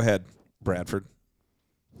 go ahead, Bradford.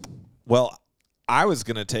 Well, I was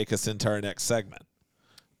going to take us into our next segment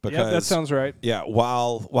because Yeah, that sounds right. yeah.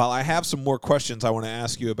 While I have some more questions I want to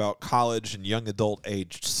ask you about college and young adult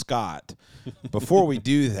aged Scott, before we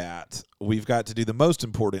do that, we've got to do the most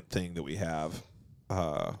important thing that we have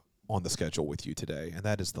on the schedule with you today, and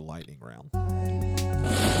that is the lightning round.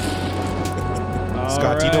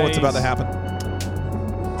 Scott, do you know what's about to happen?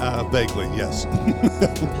 Vaguely, yes.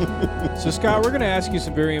 So, Scott, we're going to ask you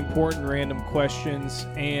some very important random questions,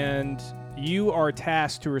 and you are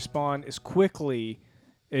tasked to respond as quickly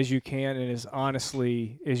as you can and as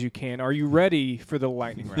honestly as you can. Are you ready for the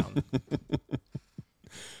lightning round?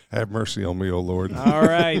 Have mercy on me, O Lord. All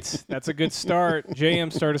right. That's a good start.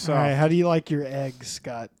 JM, start us All off. right, how do you like your eggs,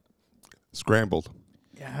 Scott? Scrambled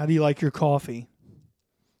Yeah, how do you like your coffee?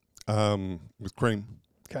 with cream.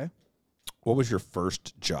 Okay. What was your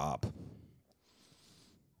first job?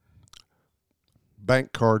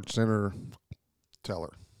 Bank card center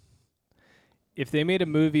teller. If they made a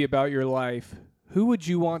movie about your life, who would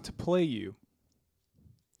you want to play you?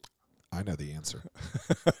 I know the answer.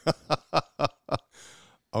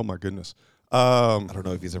 Oh my goodness. I don't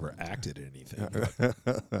know if he's ever acted in anything.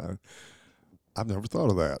 but- I've never thought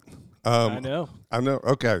of that. I know. I know.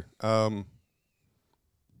 Okay.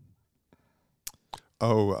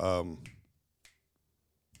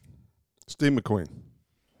 Steve McQueen.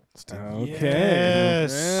 Okay.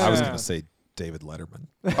 Yes. Yeah. I was going to say David Letterman.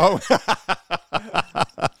 Oh,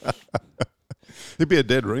 he'd be a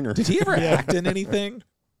dead ringer. Did he ever act in anything?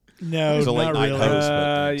 No, He's a late not night really. host.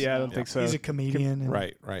 but- Yeah, I don't think so. He's a comedian. and-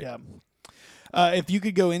 Right, right. Yeah. If you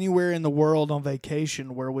could go anywhere in the world on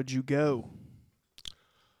vacation, where would you go?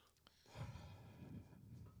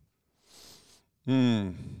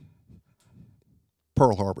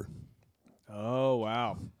 Pearl Harbor. Oh,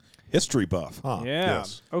 wow. History buff, huh? Yeah.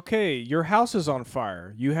 Yes. Okay, your house is on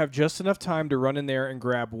fire. You have just enough time to run in there and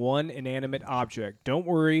grab one inanimate object. Don't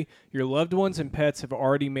worry, your loved ones and pets have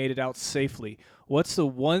already made it out safely. What's the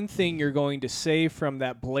one thing you're going to save from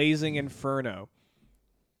that blazing inferno?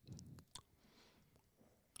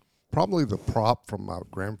 Probably the prop from my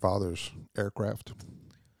grandfather's aircraft.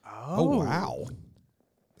 Oh, wow.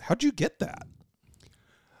 How'd you get that?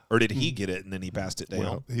 Or did he get it and then he passed it down?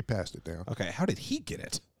 Well, he passed it down. Okay, how did he get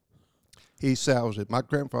it? He salvaged it. My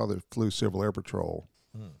grandfather flew Civil Air Patrol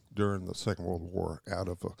during the Second World War out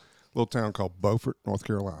of a little town called Beaufort, North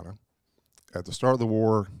Carolina. At the start of the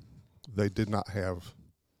war, they did not have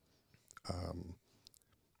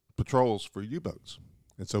patrols for U-boats.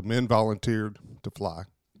 And so men volunteered to fly.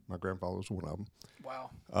 My grandfather was one of them. Wow.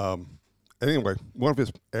 Anyway, one of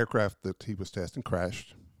his aircraft that he was testing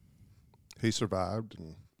crashed. He survived,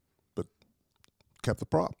 but kept the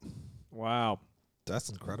prop. Wow. That's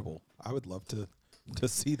incredible. I would love to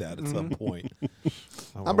see that at some point.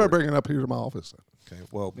 I'm going to bring it up here to my office. Okay,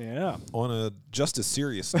 well, Yeah. on a just as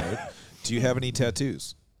serious note, do you have any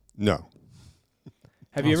tattoos? No.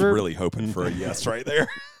 Have I you was ever really hoping for a yes right there.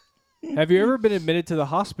 have you ever been admitted to the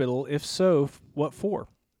hospital? If so, what for?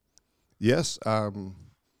 Yes, Brad,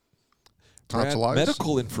 tonsillitis.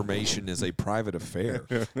 medical information is a private affair.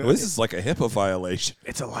 Well, this is like a HIPAA violation.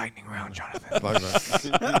 It's a lightning round, Jonathan. Like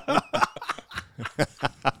that.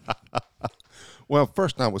 Well,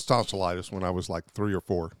 first time was tonsillitis when I was like 3 or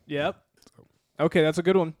 4. Yep. Okay, that's a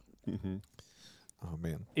good one. Oh,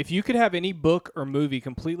 man. If you could have any book or movie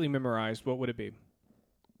completely memorized, what would it be?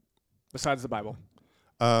 Besides the Bible.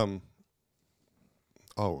 Oh,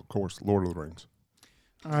 of course, Lord of the Rings.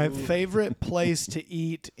 All right. Favorite place to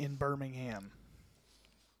eat in Birmingham?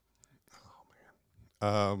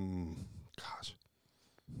 Gosh.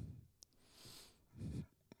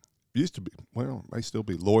 Used to be, well, may still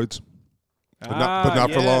be Lloyd's, but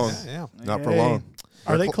not for yes. long. Yeah. Not for Hey. long.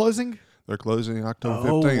 Are they clo- closing? They're closing October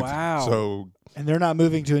Oh, 15th. wow. So, And they're not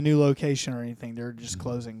moving to a new location or anything. They're just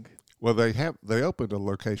closing. well, they opened a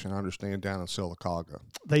location, I understand, down in Sylacauga.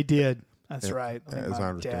 They did. That's Yeah, right. I think as I my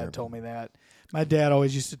understand dad it. told me that. My dad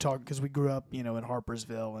always used to talk because we grew up, in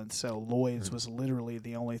Harpersville, and so Lloyd's Mm. was literally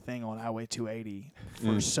the only thing on Highway 280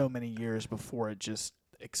 for so many years before it just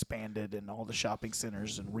expanded and all the shopping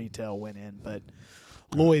centers and retail went in. But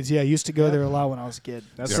Lloyd's, yeah, I used to go there a lot when I was a kid.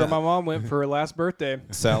 That's where my mom went for her last birthday.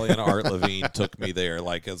 Sally and Art Levine took me there,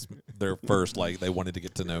 like as their first, like they wanted to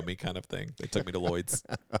get to know me kind of thing. They took me to Lloyd's.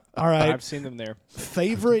 All right. I've seen them there.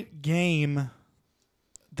 Favorite game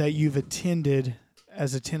that you've attended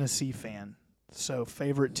as a Tennessee fan? So,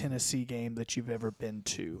 favorite Tennessee game that you've ever been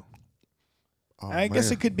to? Oh, I guess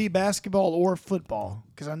man. it could be basketball or football,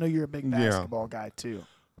 because I know you're a big basketball guy too.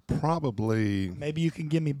 Probably Maybe you can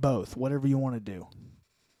give me both, whatever you want to do.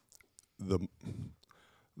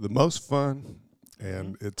 the most fun,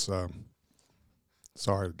 and it's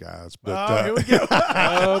sorry guys, but Here we go.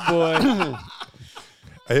 Oh boy.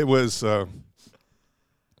 it was a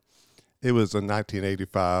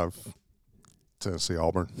 1985 Tennessee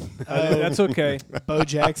Auburn. That's okay. Bo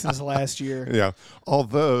Jackson's last year. Yeah,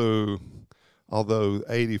 although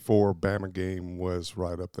 84 Bama game was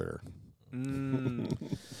right up there.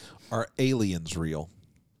 Are aliens real?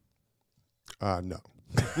 No.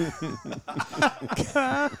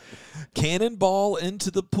 Cannonball into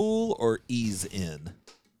the pool or ease in?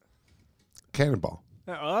 Cannonball.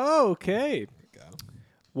 Oh, okay.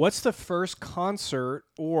 What's the first concert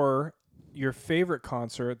or your favorite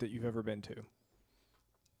concert that you've ever been to?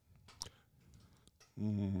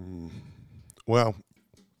 Well,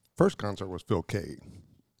 first concert was Phil Cade.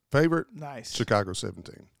 Favorite? Nice. Chicago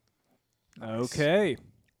 17. Okay.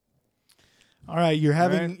 All right, you're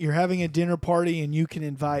having right. you're having a dinner party, and you can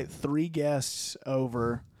invite 3 guests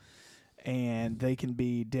over, and they can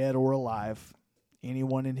be dead or alive,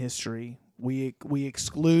 anyone in history. We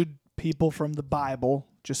exclude people from the Bible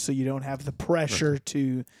just so you don't have the pressure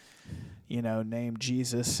to, name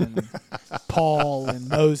Jesus and Paul and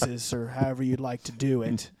Moses or however you'd like to do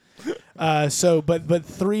it. But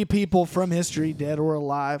 3 people from history, dead or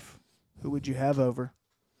alive. Who would you have over?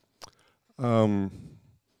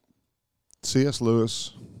 C.S.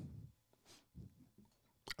 Lewis.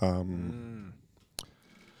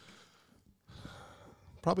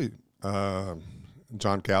 Probably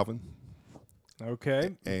John Calvin.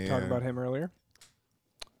 Okay. And- Talked about him earlier.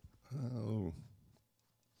 Oh,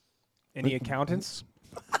 Any accountants?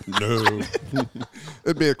 no.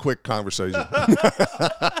 It'd be a quick conversation.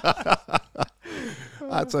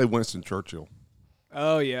 I'd say Winston Churchill.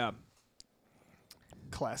 Oh, yeah.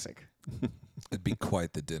 Classic. It'd be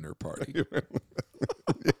quite the dinner party.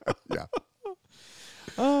 Yeah.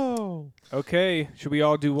 Oh. Okay. Should we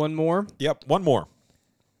all do one more? Yep, one more.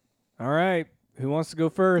 All right. Who wants to go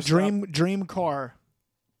first? Dream car.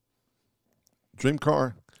 Dream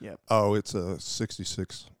car? Yep. Oh, it's a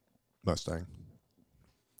 66 Mustang.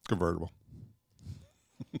 Convertible.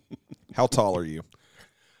 How tall are you?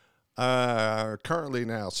 Currently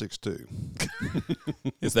now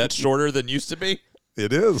 6'2". Is that shorter than used to be?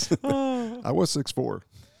 It is. I was 6'4".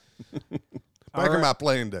 Back in my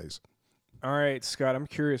playing days. All right, Scott, I'm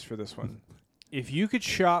curious for this one. If you could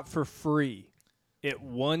shop for free at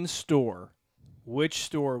one store, which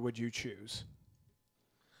store would you choose?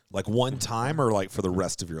 Like one time or like for the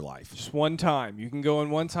rest of your life? Just one time. You can go in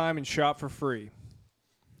one time and shop for free.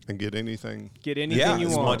 And get anything. Get anything Yeah, you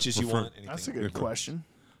as want. much as you want. That's a anything. good question.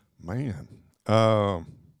 Man.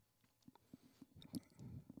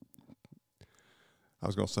 I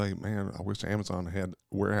was going to say, man, I wish Amazon had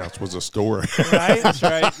warehouse was a store. Right? That's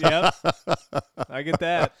right. Yep. I get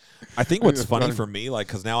that. I think what's funny for me, like,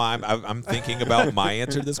 because now I'm thinking about my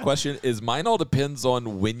answer to this question, is mine all depends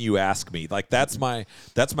on when you ask me. Like, that's my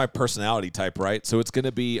personality type, right? So it's going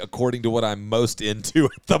to be according to what I'm most into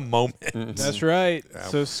at the moment. That's right. Yeah.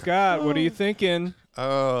 So, Scott, what are you thinking?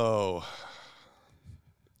 Oh.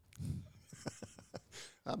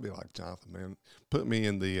 I'd be like Jonathan, man. Put me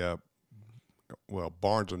in the,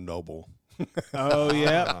 Barnes & Noble. Oh,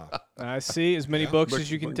 yeah. I see. As many books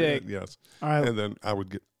as you can take. Yes. All right. And then my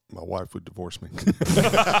wife would divorce me.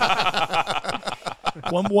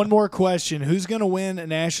 One more question. Who's going to win a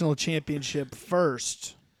national championship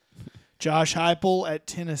first? Josh Heupel at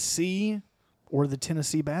Tennessee or the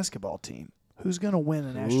Tennessee basketball team? Who's going to win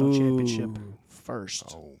a national championship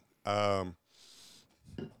first? I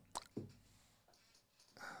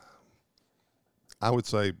would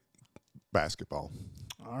say basketball.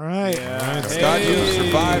 All right. Yeah. Scott, you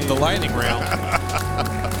survived the lightning round.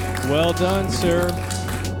 Well done, sir.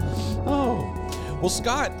 Oh. Well,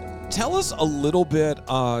 Scott, tell us a little bit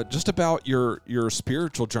just about your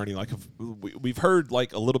spiritual journey. Like, we've heard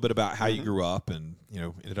like a little bit about how you grew up and,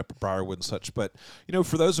 ended up at Briarwood and such. But,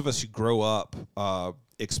 for those of us who grow up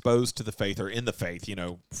exposed to the faith or in the faith,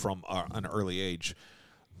 from an early age,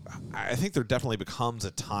 I think there definitely becomes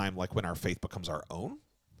a time like when our faith becomes our own.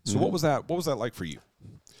 So what was that like for you?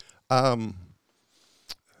 I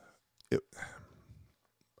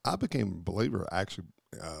became a believer actually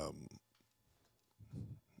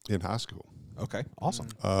in high school. Okay, awesome.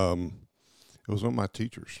 It was one of my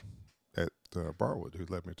teachers at Barwood who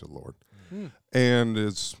led me to the Lord, and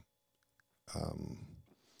it's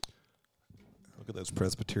Look at those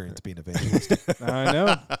Presbyterians being evangelistic. I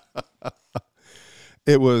know.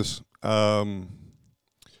 it was a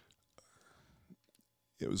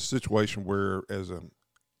situation where, as a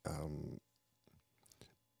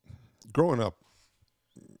growing up,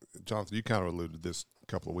 Jonathan, you kind of alluded to this a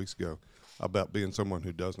couple of weeks ago about being someone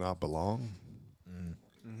who does not belong.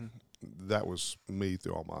 That was me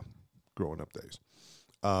through all my growing up days.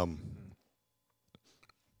 I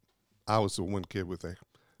was the one kid with a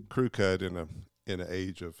crew cut in an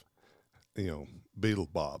age of, Beetle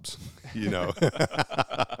Bobs, I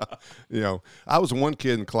was the one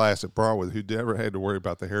kid in class at Barwood who never had to worry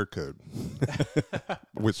about the hair code,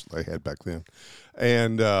 which they had back then.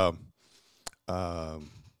 And,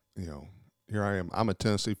 here I am. I'm a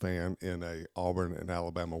Tennessee fan in a Auburn and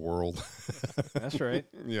Alabama world. That's right.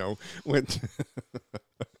 Went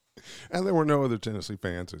and there were no other Tennessee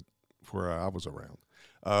fans where I was around.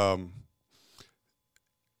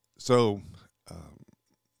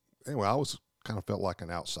 Anyway, I was kind of felt like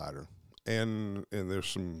an outsider, and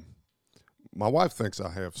there's my wife thinks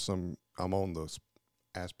I'm on the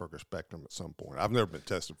Asperger's spectrum at some point. I've never been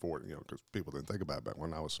tested for it, because people didn't think about it back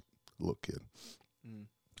when I was a little kid.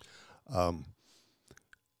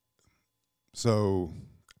 So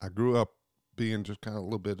I grew up being just kind of a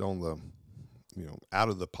little bit on the, out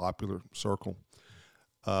of the popular circle.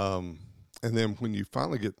 And then when you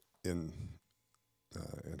finally get in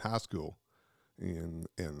high school, and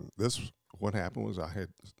what happened was I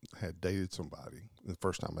had dated somebody, the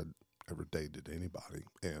first time I'd ever dated anybody,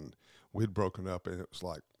 and we'd broken up, and it was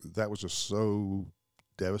like, that was just so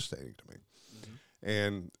devastating to me.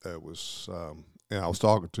 And it was, and I was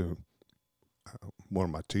talking to one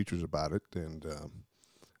of my teachers about it, and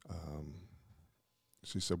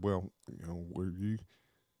she said, "Well,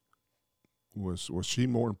 was she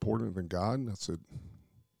more important than God?" And I said,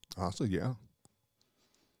 "Yeah."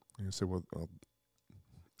 And he said, "Well,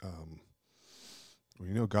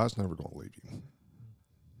 God's never going to leave you."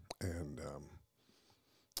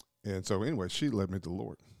 And so anyway, she led me to the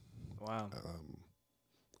Lord. Wow.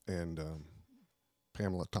 And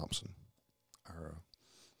Pamela Thompson,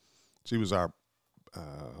 she was our.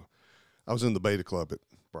 I was in the Beta Club at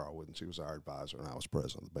Briarwood, and she was our advisor, and I was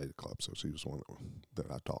president of the Beta Club, so she was one that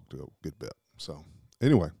I talked to a good bit. So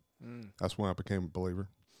anyway, that's when I became a believer.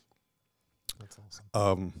 That's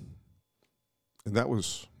awesome. And that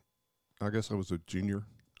was, I guess I was a junior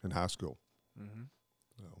in high school.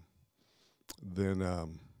 So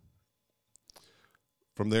then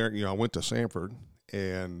from there, I went to Sanford,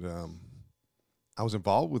 and I was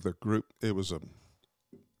involved with a group. It was a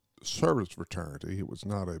service fraternity. It was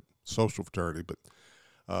not a social fraternity, but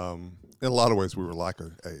in a lot of ways we were like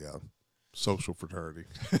a social fraternity.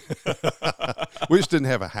 We just didn't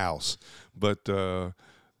have a house, but and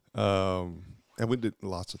we did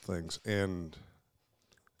lots of things. And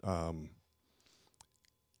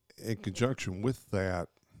in conjunction with that,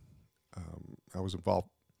 I was involved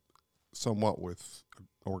somewhat with an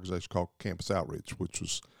organization called Campus Outreach,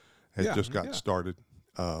 which had just gotten started.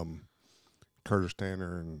 Curtis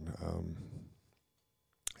Tanner and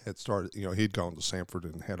had started. He'd gone to Sanford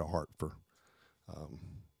and had a heart for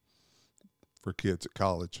kids at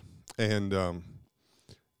college, and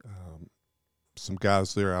some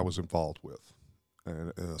guys there I was involved with,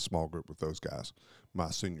 and in a small group with those guys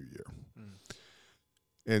my senior year.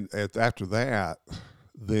 And after that,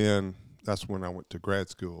 then that's when I went to grad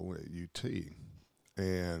school at UT,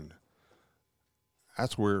 and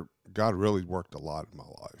that's where God really worked a lot in my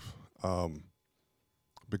life.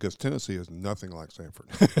 Because Tennessee is nothing like Sanford.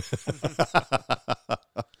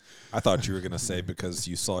 I thought you were going to say because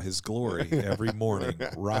you saw his glory every morning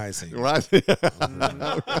rising. Right. The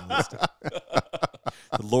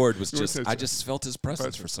Lord was I just felt his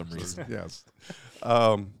presence for some reason. Yes.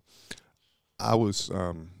 I was,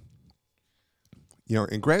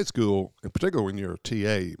 in grad school, in particular when you're a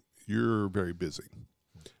TA, you're very busy.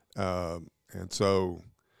 And so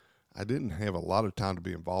I didn't have a lot of time to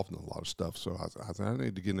be involved in a lot of stuff. So I thought I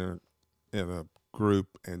need to get in a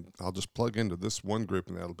group, and I'll just plug into this one group,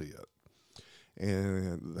 and that'll be it.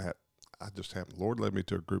 And that I just happened. Lord led me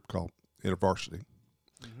to a group called InterVarsity.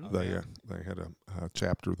 They had a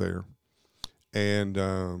chapter there, and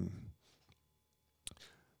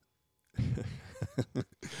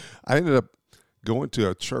I ended up going to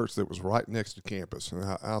a church that was right next to campus, and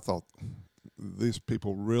I thought these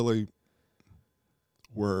people really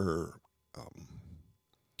were.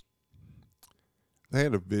 They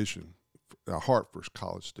had a vision a heart for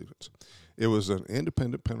college students. It was an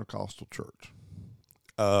independent Pentecostal church,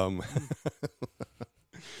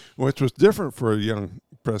 which was different for a young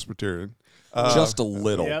Presbyterian. Just a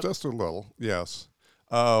little. Yep. Just a little, yes.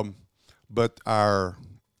 But our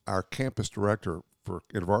campus director for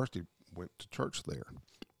InterVarsity went to church there.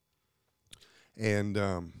 And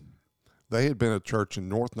they had been a church in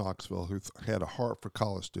North Knoxville who had a heart for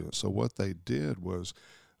college students. So what they did was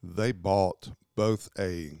they bought both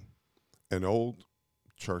an old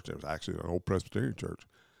church, it was actually an old Presbyterian church,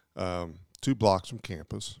 2 blocks from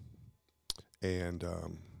campus, and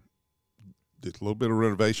did a little bit of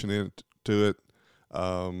renovation into it,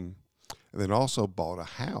 and then also bought a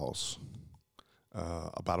house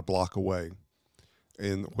about a block away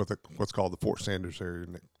in what's called the Fort Sanders area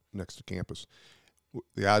next to campus.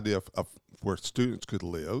 The idea of where students could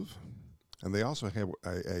live, and they also have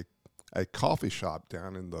a coffee shop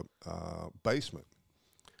down in the basement,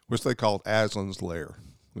 which they called Aslan's Lair.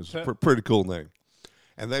 It was a pretty cool name.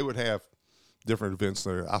 And they would have different events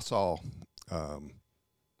there. I saw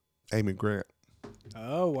Amy Grant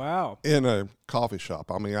Oh, wow. in a coffee shop.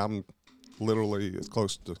 I mean, I'm literally as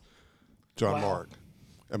close to John Mark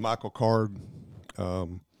and Michael Card.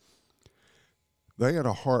 They had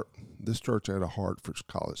a heart. This church had a heart for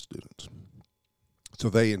college students. So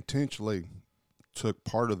they intentionally took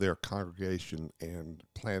part of their congregation and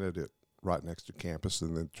planted it right next to campus,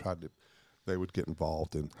 and then they would get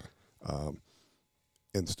involved in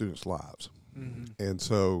students' lives. Mm-hmm. And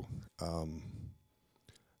so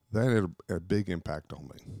that had a big impact on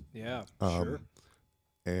me. Yeah, Um, sure.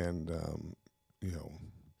 And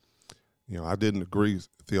I didn't agree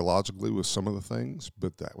theologically with some of the things,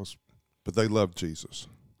 but they loved Jesus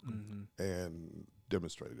Mm-hmm. and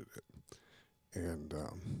demonstrated it. And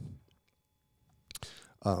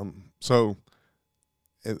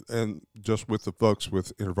and just with the folks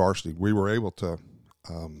with InterVarsity, we were able to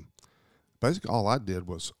basically all I did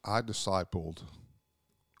was I discipled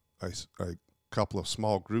a couple of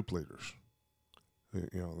small group leaders.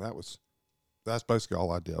 That's basically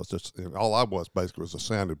all I did. All I was basically was a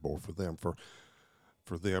sounding board for them for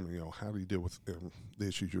them. How do you deal with the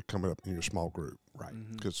issues you're coming up in your small group, right?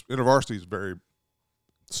 Mhm. Because InterVarsity is very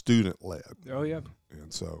student led. Oh, yeah.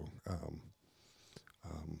 And so,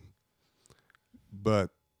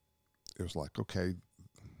 but it was like, okay,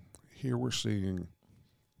 here we're seeing,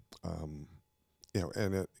 and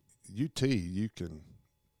at UT you can,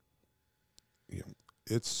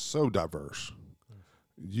 it's so diverse.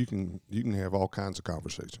 You can have all kinds of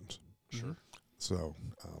conversations. Sure. So,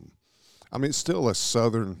 it's still a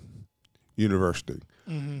Southern university,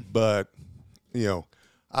 but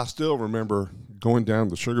I still remember going down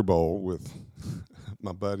the Sugar Bowl with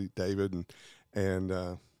my buddy David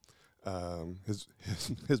and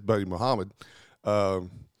his buddy Muhammad,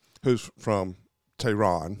 who's from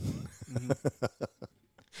Tehran.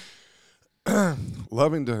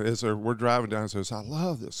 Loving to, as we're driving down, says, I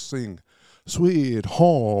love this sing, Sweet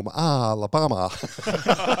Home Alabama.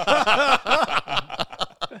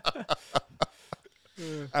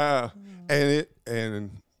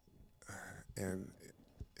 And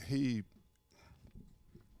he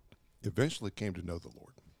eventually came to know the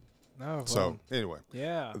Lord. Oh, well, So anyway,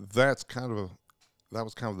 yeah. that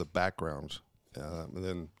was kind of the background, and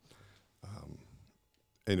then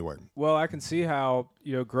anyway, Well, I can see how,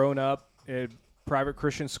 growing up at private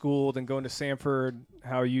Christian school, then going to Samford,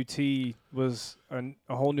 how UT was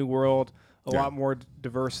a whole new world, a Yeah. lot more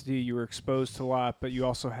diversity. You were exposed to a lot, but you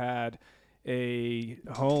also had a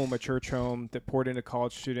church home that poured into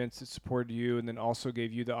college students, that supported you, and then also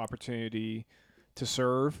gave you the opportunity to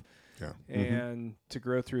serve yeah. and to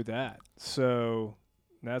grow through that. So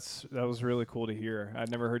that was really cool to hear. I'd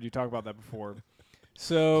never heard you talk about that before.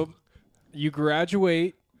 So you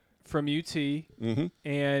graduate from UT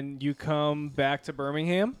and you come back to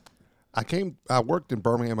Birmingham. I worked in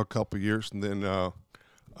Birmingham a couple of years, and then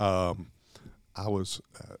I was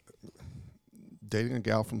dating a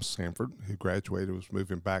gal from Sanford who graduated, was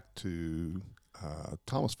moving back to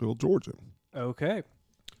Thomasville, Georgia. Okay.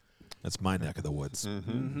 That's my neck of the woods.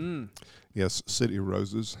 Mm-hmm. Yes, City of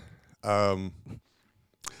Roses.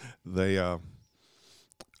 They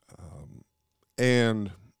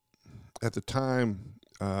and at the time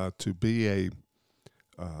to be a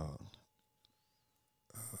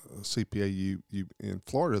CPA, you in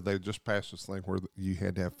Florida they just passed this thing where you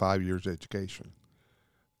had to have 5 years education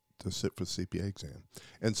to sit for the CPA exam,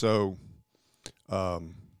 and so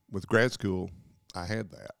with grad school I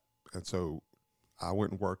had that, and so I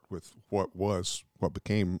went and worked with what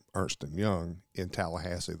became Ernst & Young in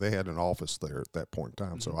Tallahassee. They had an office there at that point in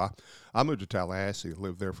time. So I moved to Tallahassee and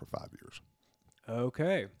lived there for 5 years.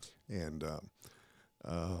 Okay. and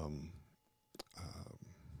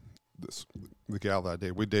the gal that I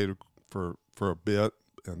dated, we dated for a bit,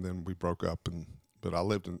 and then we broke up. But I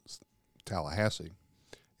lived in Tallahassee,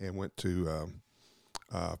 and went to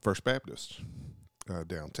First Baptist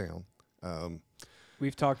downtown.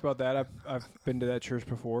 We've talked about that. I've been to that church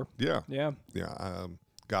before. Yeah, Yeah. yeah.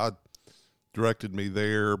 God directed me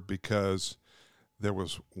there because there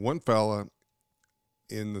was one fella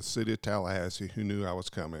in the city of Tallahassee who knew I was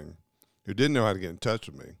coming, who didn't know how to get in touch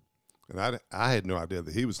with me, and I had no idea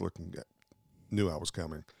that he was knew I was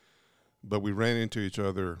coming, but we ran into each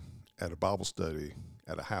other at a Bible study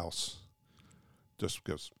at a house, just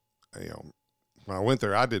because, when I went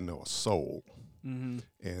there, I didn't know a soul,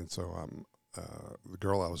 and so the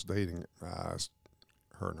girl I was dating, I asked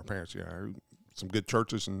her and her parents, some good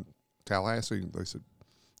churches in Tallahassee. They said,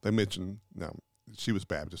 they mentioned, no, she was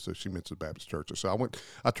Baptist, so she mentioned Baptist churches. So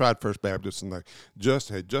I tried First Baptist, and they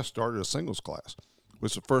had just started a singles class. It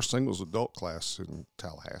was the first singles adult class in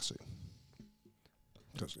Tallahassee,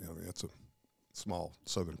 because it's a small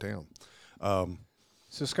southern town.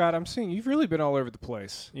 So, Scott, I'm seeing you've really been all over the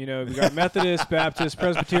place. You got Methodist, Baptist,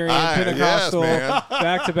 Presbyterian, Yes, Pentecostal, man.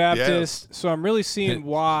 back to Baptist. So I'm really seeing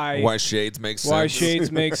Why shades make sense. why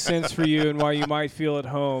shades make sense for you, and why you might feel at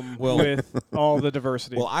home with all the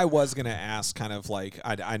diversity. Well, I was going to ask kind of like,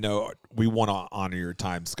 I know we want to honor your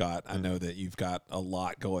time, Scott. I know that you've got a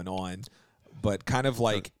lot going on, but kind of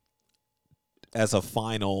like as a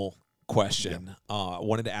final question, I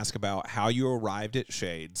wanted to ask about how you arrived at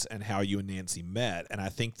Shades and how you and Nancy met. And I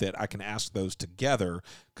think that I can ask those together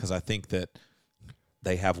because I think that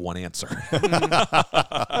they have one answer.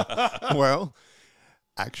 Well,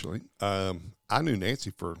 actually, I knew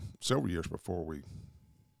Nancy for several years before we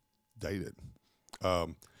dated.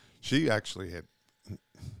 She actually had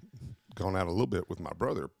gone out a little bit with my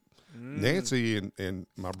brother. Nancy and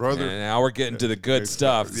my brother. And now we're getting to the good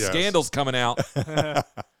stuff. Yes. Scandal's coming out.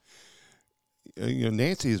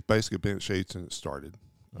 Nancy has basically been at Shades since it started.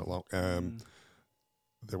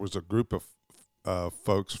 There was a group of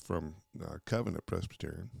folks from Covenant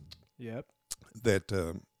Presbyterian. Yep.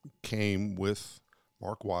 That came with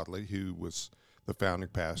Mark Wadley, who was the founding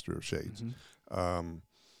pastor of Shades.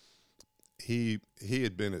 He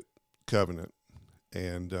had been at Covenant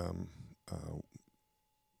and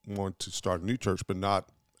wanted to start a new church, but not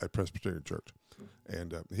a Presbyterian church.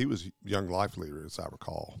 And he was a young life leader, as I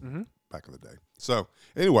recall, back in the day. So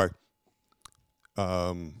anyway,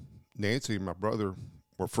 Nancy and my brother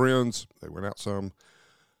were friends. They went out some.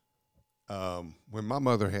 When my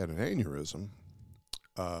mother had an aneurysm,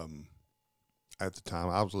 at the time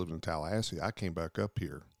I was living in Tallahassee, I came back up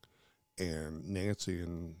here, and Nancy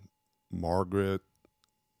and Margaret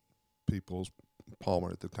Peoples Palmer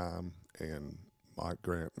at the time, and Mike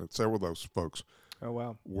Grant, and several of those folks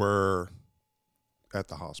were at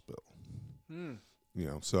the hospital.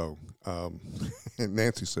 So and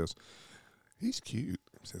Nancy says, he's cute.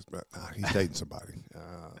 He says, but he's dating somebody.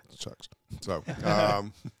 Shucks. So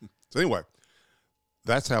so anyway,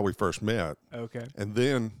 that's how we first met. Okay. And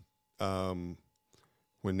then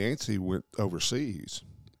when Nancy went overseas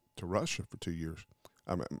to Russia for 2 years,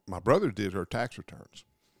 my brother did her tax returns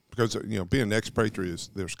because being an expatriate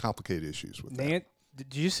there's complicated issues with that.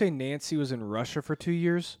 Did you say Nancy was in Russia for 2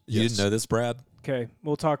 years? You didn't know this, Brad? Okay,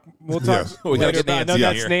 we'll talk Yes. We gotta later get about. I know Nancy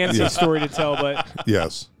that's here. Nancy's story to tell, but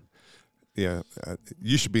Yes. Yeah.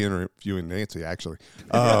 You should be interviewing Nancy, actually.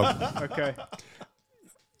 okay.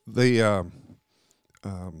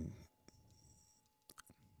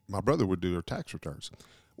 My brother would do her tax returns.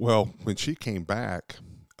 Well, when she came back,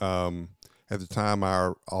 at the time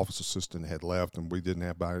our office assistant had left and we didn't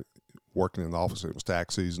have anybody working in the office. It was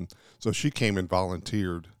tax season. So she came and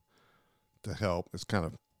volunteered to help. It's kind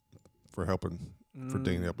of for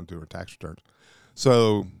Dean helping do her tax returns.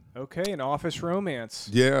 So. Okay, an office romance.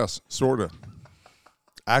 Yes, sort of.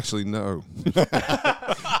 Actually, no.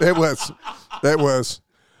 That was.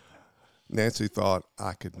 Nancy thought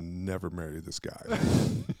I could never marry this guy.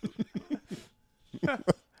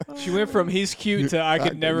 She went from he's cute to I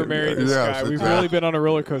could never marry this guy. We've exactly. really been on a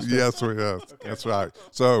roller coaster. Yes, we have. Okay. That's right.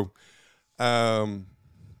 So,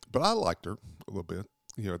 but I liked her a little bit,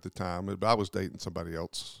 at the time. But I was dating somebody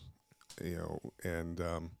else, and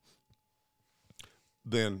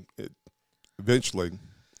then eventually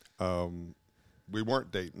we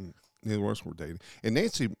weren't dating. Neither of us were dating. And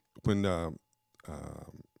Nancy, when her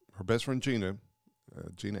best friend Gina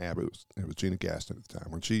Abbott, it was Gina Gaston at the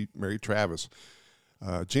time, when she married Travis,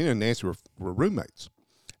 Gina and Nancy were roommates.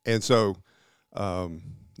 And so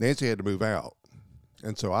Nancy had to move out.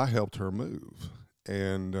 And so I helped her move,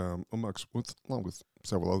 and along with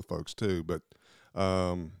several other folks too. But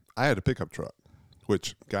I had a pickup truck.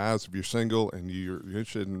 Which, guys, if you're single and you're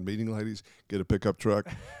interested in meeting ladies, get a pickup truck.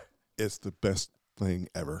 It's the best thing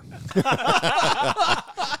ever.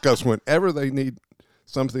 Because whenever they need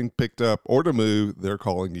something picked up or to move, they're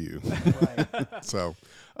calling you. Right. So,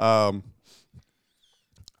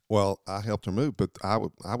 well, I helped her move, but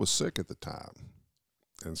I was sick at the time.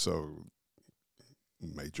 And so,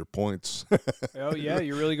 major points. Oh yeah,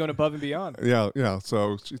 you're really going above and beyond. Yeah.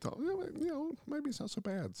 So she thought, maybe it's not so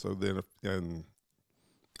bad. So then, and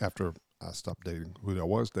after I stopped dating who I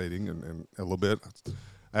was dating, and a little bit,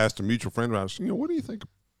 I asked a mutual friend about it. What do you think?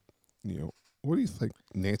 What do you think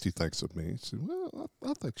Nancy thinks of me? She said, well,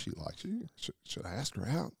 I think she likes you. Should I ask her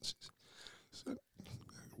out? She said,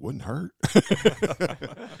 it wouldn't hurt.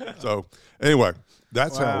 So anyway,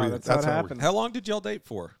 that's how it happened. How long did y'all date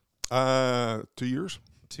for? 2 years.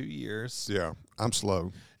 2 years. Yeah, I'm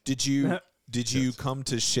slow. Did you come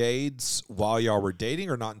to Shades while y'all were dating,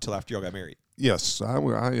 or not until after y'all got married? Yes, I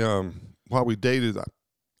while we dated,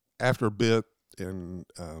 after a bit, and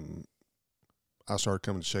I started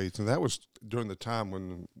coming to Shades, and that was during the time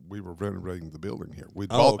when we were renovating the building here. We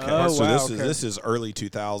bought. Okay. Oh, So wow, this is early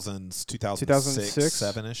 2000s, 2006,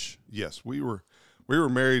 7-ish. Yes, we were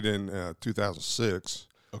married in 2006.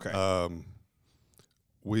 Okay. I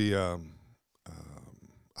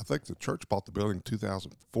think the church bought the building in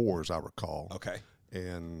 2004, as I recall. Okay.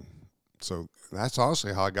 And so that's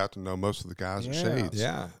honestly how I got to know most of the guys at Shades.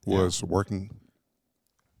 Yeah. Was working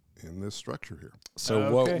in this structure here.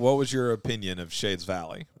 So Okay. what was your opinion of Shades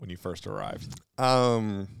Valley when you first arrived?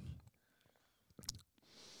 Long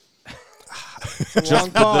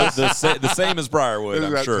pause. The same as Briarwood,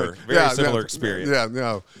 I'm sure. Very similar experience. Yeah,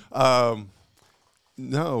 no.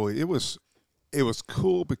 No, it was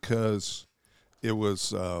cool because it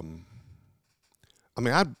was I'd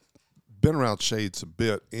been around Shades a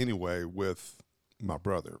bit anyway with my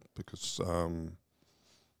brother because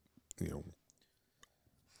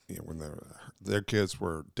when their kids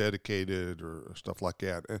were dedicated or stuff like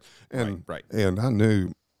that, and Right. and I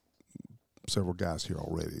knew several guys here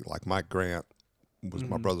already. Like Mike Grant was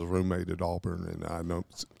my brother's roommate at Auburn, and I know,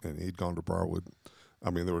 and he'd gone to Briarwood. I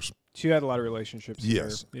mean, there was So you had a lot of relationships.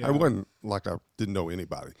 yes. Here. I wasn't like I didn't know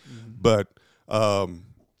anybody, but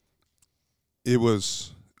it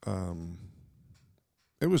was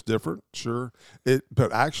different, sure.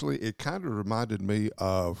 But actually, it kind of reminded me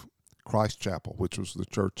of Christ Chapel, which was the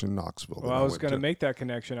church in Knoxville. Well, I was going to make that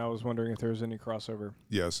connection. I was wondering if there was any crossover.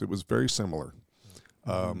 Yes, it was very similar.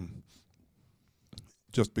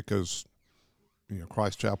 Just because,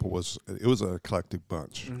 Christ Chapel was an eclectic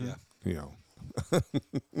bunch. Yeah.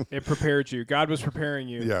 It prepared you. God was preparing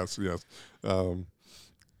you. Yes. There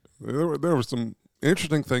were some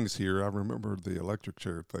interesting things here. I remember the electric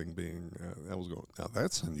chair thing being now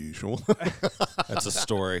that's unusual. That's a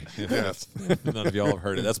story. Yes. None of y'all have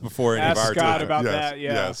heard it. That's before any Ask of our Scott time. about Yes, that.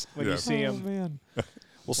 Yeah. yes, When you yes. see him. Man. Well,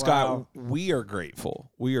 Wow. Scott, we are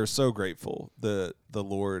grateful. We are so grateful. The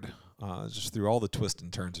Lord, just through all the twists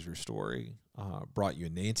and turns of your story, brought you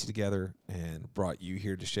and Nancy together and brought you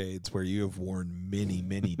here to Shades, where you have worn many,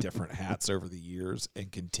 many different hats over the years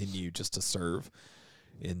and continue just to serve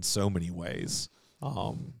in so many ways.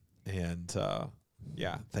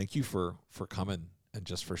 Thank you for coming and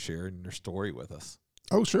just for sharing your story with us.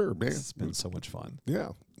 Oh, sure, man. It's been so much fun.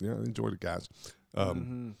 Yeah, I enjoyed it, guys.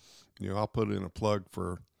 I'll put in a plug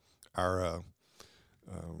for our.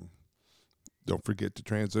 Don't forget to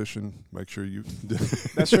transition. Make sure you.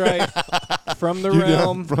 That's right. From the You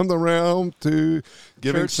realm. from the realm to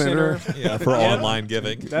Giving Church Center. Yeah, for Yep. online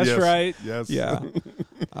giving. That's Yes, right. Yes. Yeah.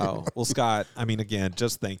 Oh, well, Scott, I mean, again,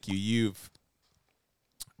 just thank you.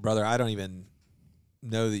 Brother, I don't even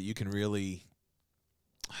know that you can really,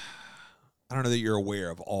 I don't know that you're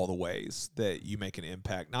aware of all the ways that you make an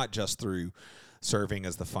impact, not just through serving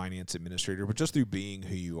as the finance administrator, but just through being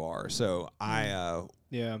who you are. So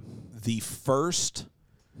the first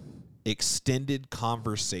extended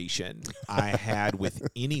conversation I had with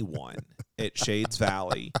anyone at Shades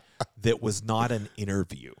Valley that was not an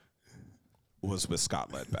interview was with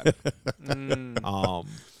Scott Ledbetter.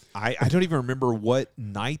 I don't even remember what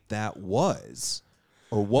night that was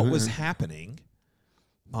or what was happening.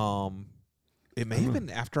 It may have been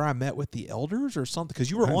after I met with the elders or something, because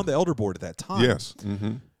you were on the elder board at that time. Yes.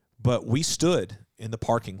 Mm-hmm. But we stood in the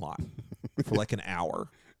parking lot for like an hour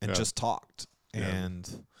and just talked. Yeah.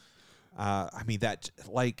 And I mean, that,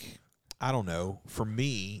 like, I don't know. For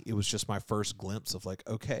me, it was just my first glimpse of like,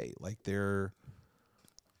 okay, like there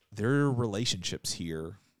are relationships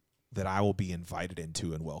here that I will be invited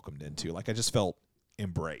into and welcomed into. Like, I just felt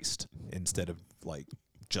embraced instead of like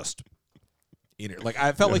just You know, like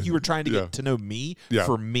I felt like you were trying to Yeah. get to know me Yeah.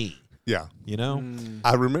 for me. Yeah. You know,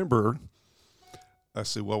 I remember, let's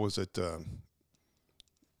see, what was it?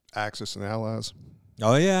 Axis and Allies.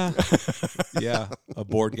 oh yeah, yeah, a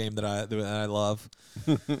board game that I love.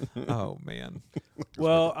 Oh man,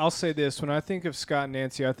 Well, I'll say this: when I think of Scott and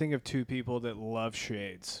Nancy, I think of two people that love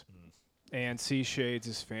Shades and see Shades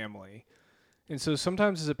as family. And so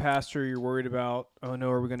sometimes as a pastor, you're worried about, oh no,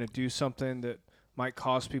 are we going to do something that might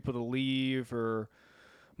cause people to leave or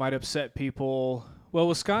might upset people? Well,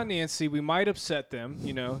 with Scott and Nancy, we might upset them.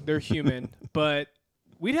 You know, they're human, but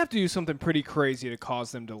we'd have to do something pretty crazy to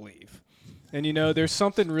cause them to leave. And, you know, there's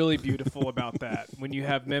something really beautiful about that when you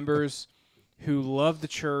have members who love the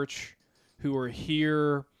church, who are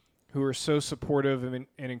here, who are so supportive and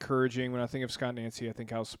encouraging. When I think of Scott and Nancy, I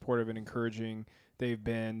think how supportive and encouraging they've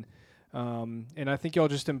been. And I think y'all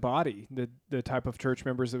just embody the type of church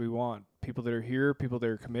members that we want. People that are here, people that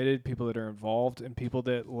are committed, people that are involved, and people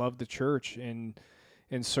that love the church and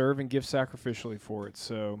serve and give sacrificially for it.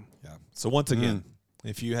 So yeah. So once again,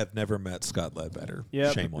 if you have never met Scott Ledbetter,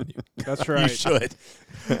 Yep. shame on you. that's right. You should.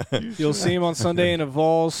 You'll see him on Sunday in a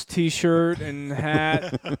Vols t-shirt and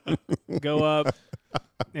hat. Go up,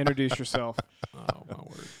 introduce yourself. Oh my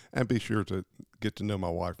word. And be sure to get to know my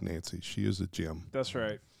wife, Nancy. She is a gem. That's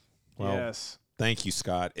right. Well, yes. Thank you,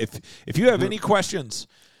 Scott. If you have any questions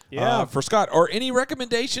for Scott or any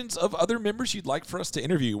recommendations of other members you'd like for us to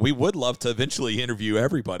interview, we would love to eventually interview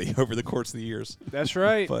everybody over the course of the years. That's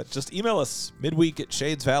right. But just email us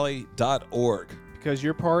midweek@shadesvalley.org. Because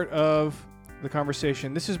you're part of the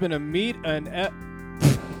conversation. This has been a Meet a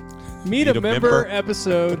member Member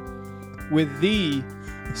episode with the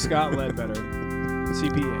Scott Ledbetter,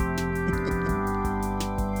 CPA.